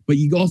end, but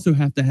you also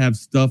have to have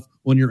stuff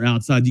on your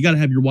outside. You got to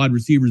have your wide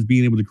receivers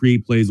being able to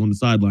create plays on the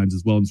sidelines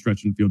as well and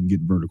stretching the field and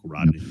getting vertical,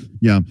 Rodney.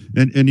 Yeah.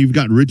 And you've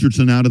got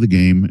Richardson out of the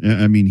game.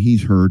 I mean,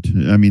 he's hurt.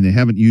 I mean, they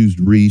haven't used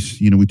Reese.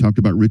 You know, we talked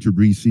about Richard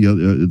Reese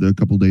a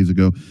couple days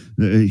ago.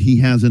 He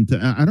hasn't.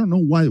 I don't know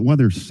why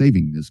they're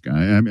saving this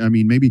guy. I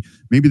mean, maybe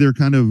they're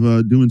kind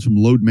of doing some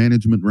load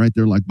management right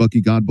there, like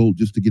Bucky Godbolt,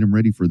 just to get him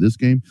ready for this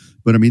game.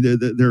 But I mean,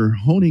 they're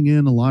honing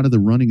in a lot of the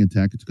running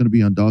attack. It's going to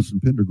be on Dawson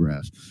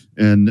Pendergrass,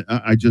 and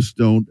I just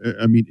don't.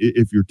 I mean,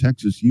 if you're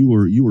Texas, you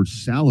are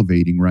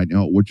salivating right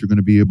now at what you're going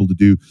to be able to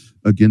do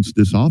against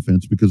this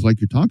offense, because like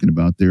you're talking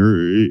about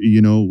there,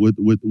 you know,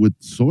 with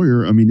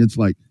Sawyer, I mean, it's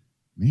like,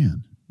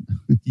 man,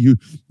 you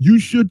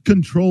should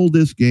control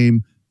this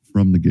game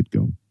from the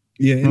get-go.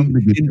 Yeah, from the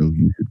get-go,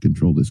 you should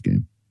control this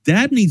game.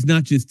 Dabney's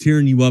not just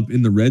tearing you up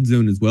in the red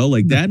zone as well.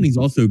 Like Dabney's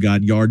also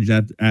got yardage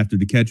after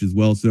the catch as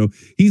well. So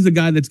he's a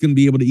guy that's going to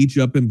be able to eat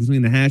you up in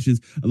between the hashes.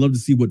 I'd love to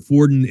see what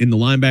Ford and the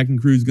linebacking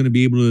crew is going to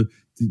be able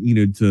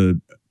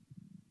to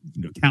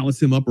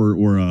callous him up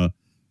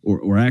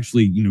or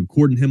actually, you know,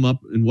 cordon him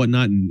up and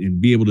whatnot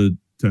and be able to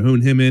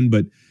hone him in.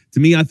 But to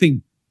me, I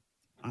don't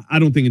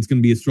think it's going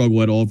to be a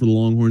struggle at all for the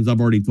Longhorns.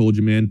 I've already told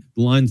you, man,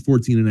 the line's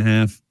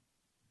 14.5.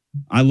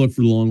 I look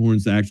for the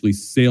Longhorns to actually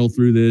sail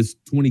through this.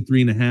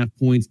 23.5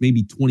 points,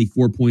 maybe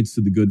 24 points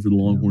to the good for the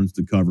Longhorns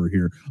to cover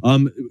here.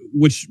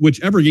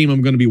 Whichever game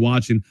I'm going to be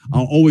watching,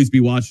 I'll always be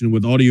watching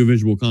with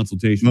audiovisual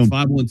consultations.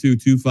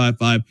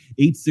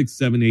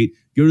 512-255-8678.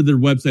 Go to their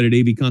website at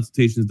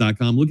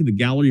avconsultations.com. Look at the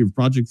gallery of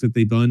projects that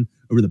they've done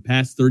over the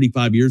past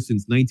 35 years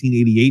since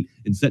 1988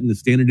 and setting the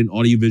standard in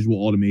audiovisual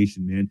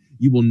automation, man.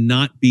 You will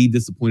not be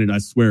disappointed, I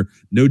swear.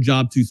 No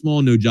job too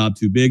small, no job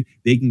too big.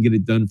 They can get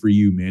it done for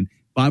you, man.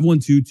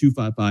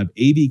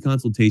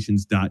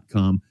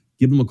 512-255-avconsultations.com.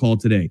 Give them a call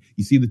today.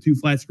 You see the two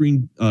flat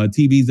screen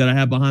TVs that I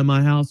have behind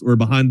my house or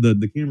behind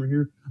the camera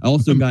here? I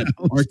also got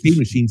arcade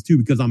machines too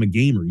because I'm a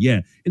gamer.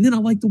 Yeah. And then I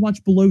like to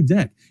watch Below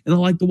Deck and I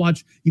like to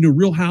watch,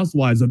 Real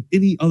Housewives of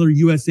any other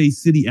USA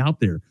city out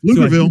there. Lucreville.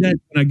 So I do that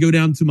and I go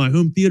down to my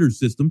home theater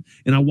system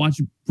and I watch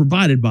it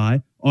provided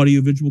by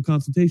Audiovisual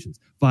Consultations.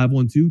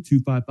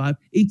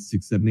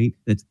 512-255-8678.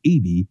 That's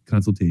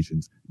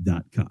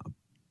avconsultations.com.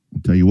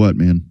 I'll tell you what,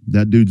 man,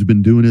 that dude's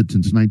been doing it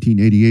since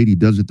 1988. He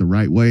does it the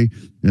right way.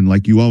 And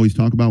like you always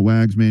talk about,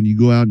 Wags, man, you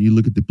go out and you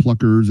look at the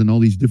Pluckers and all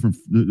these different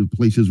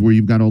places where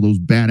you've got all those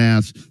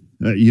badass,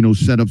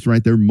 setups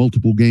right there,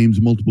 multiple games,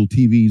 multiple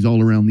TVs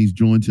all around these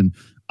joints. And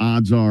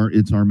odds are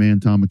it's our man,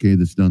 Tom McKay,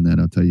 that's done that.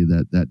 I'll tell you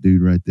that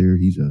dude right there,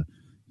 he's a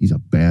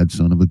bad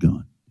son of a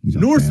gun.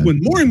 Northwind,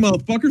 morning,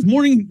 motherfuckers.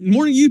 Morning,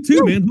 you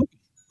too, man.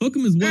 Hook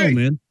him as well,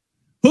 man.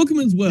 Hook him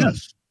as well.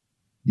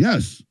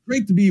 Yes.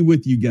 Great to be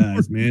with you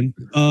guys, man.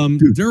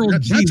 Daryl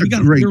G.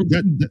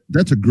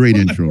 That's a great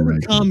intro,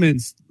 right?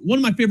 Comments. One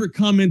of my favorite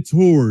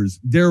commentors,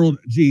 Daryl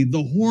G.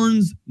 The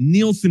Horns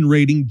Nielsen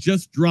rating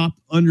just dropped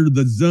under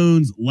the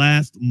zones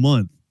last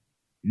month.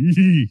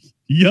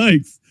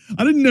 Yikes.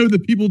 I didn't know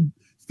that people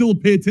still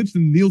pay attention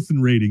to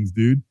Nielsen ratings,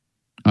 dude.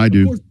 I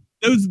do. Of course,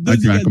 those of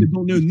you guys that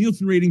don't know,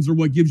 Nielsen ratings are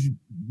what gives you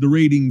the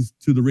ratings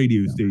to the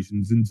radio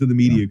stations and to the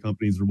media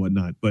companies or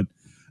whatnot. But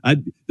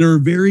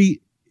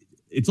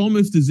it's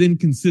almost as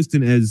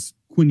inconsistent as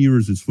Quinn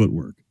Ewers'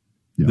 footwork,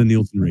 the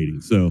Nielsen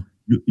rating. So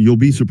you'll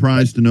be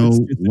surprised to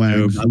know,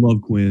 Wags. I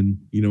love Quinn.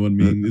 You know what I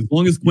mean? As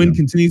long as Quinn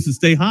continues to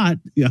stay hot,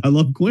 I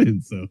love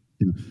Quinn. So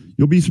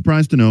you'll be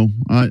surprised to know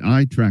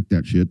I track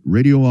that shit.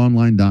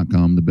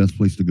 RadioOnline.com, the best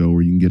place to go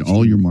where you can get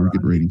all your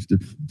market ratings.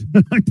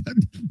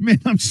 Man,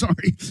 I'm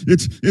sorry.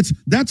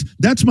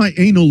 That's my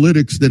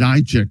analytics that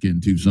I check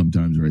into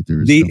sometimes right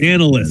there. The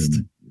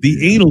analyst.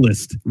 The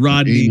analyst,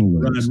 Rodney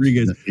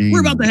Rodriguez.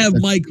 We're about to have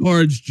Mike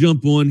Harge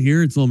jump on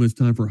here. It's almost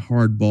time for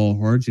Hardball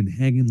Harge and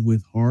Hanging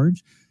with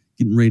Harge.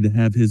 Getting ready to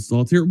have his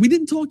thoughts here. We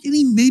didn't talk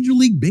any Major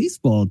League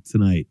Baseball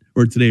tonight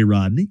or today,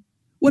 Rodney.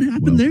 What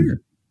happened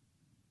there?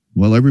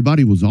 Well,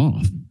 everybody was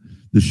off.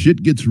 The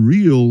shit gets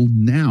real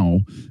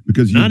now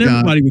because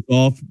everybody was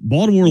off.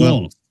 Baltimore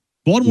lost.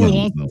 Baltimore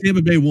lost.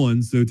 Tampa Bay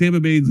won. So Tampa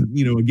Bay's a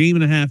game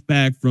and a half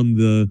back from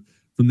the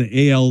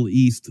AL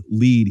East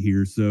lead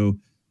here. So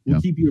we'll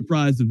keep you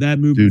apprised of that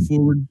moving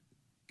forward.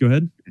 Go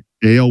ahead.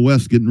 AL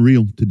West getting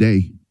real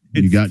today.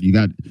 You got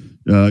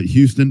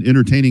Houston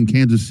entertaining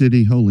Kansas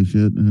City. Holy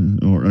shit!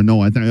 Or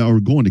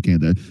going to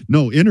Kansas.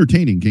 No,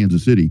 entertaining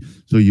Kansas City.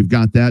 So you've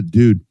got that,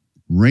 dude.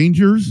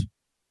 Rangers,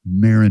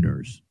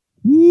 Mariners.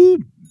 Woo!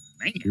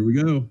 Man. Here we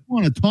go. I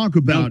want to talk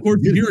about. Now, of course,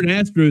 if you're an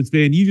Astros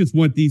fan, you just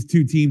want these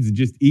two teams to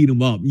just eat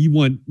them up. You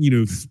want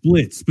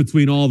splits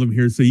between all of them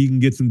here, so you can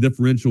get some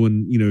differential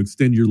and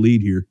extend your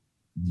lead here.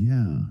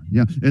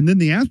 Yeah. And then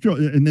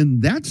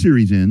that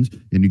series ends,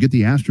 and you get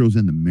the Astros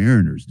and the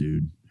Mariners,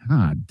 dude.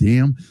 God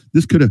damn.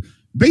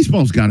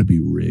 Baseball's got to be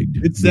rigged.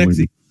 It's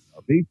sexy.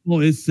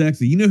 Baseball is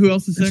sexy. You know who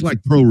else is sexy? It's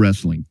like pro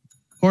wrestling.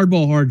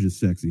 Hardball Harge is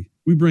sexy.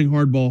 We bring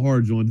Hardball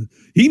Harge on.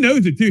 He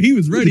knows it too. He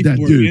was ready for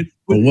dude. it,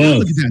 man.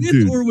 Look at that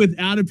dude. Or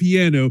without a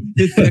piano,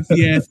 his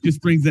sexy ass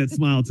just brings that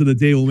smile to the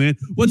table, man.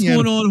 What's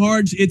going on,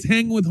 Harge? It's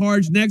Hanging with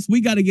Harge next.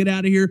 We got to get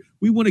out of here.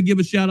 We want to give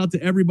a shout out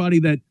to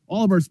everybody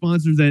all of our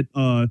sponsors that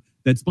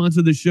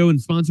sponsor this show and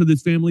sponsor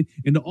this family,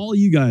 and to all of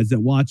you guys that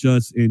watch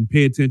us and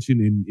pay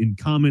attention and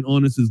comment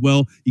on us as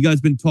well. You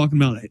guys been talking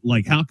about,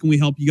 like, how can we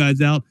help you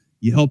guys out?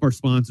 You help our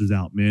sponsors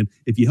out, man.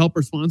 If you help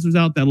our sponsors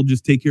out, that'll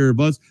just take care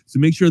of us. So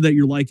make sure that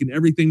you're liking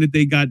everything that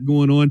they got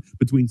going on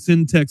between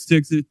Syntex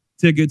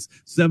tickets,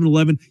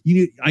 7-Eleven.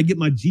 I get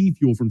my G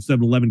Fuel from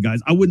 7-Eleven,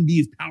 guys. I wouldn't be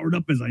as powered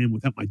up as I am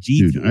without my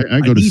G Fuel.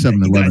 I go to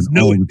 7-Eleven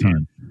all the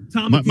time.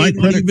 Tom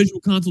McCain,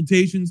 Visual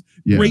Consultations,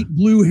 Great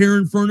Blue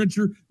Heron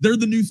Furniture. They're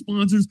the new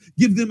sponsors.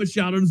 Give them a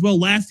shout out as well.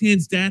 Last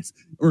Stand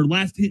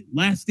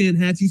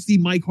hats. You see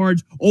Mike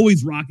Harge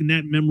always rocking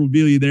that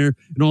memorabilia there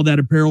and all that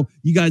apparel.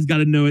 You guys got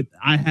to know it.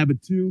 I have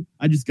it too.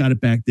 I just got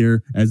it back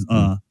there as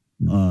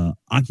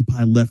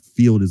Occupy Left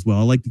Field as well.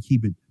 I like to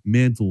keep it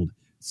mantled.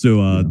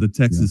 So the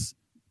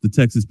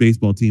Texas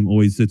baseball team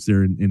always sits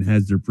there and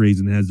has their praise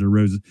and has their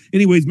roses.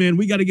 Anyways, man,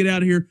 we got to get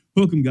out of here.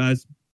 Hook 'em, guys.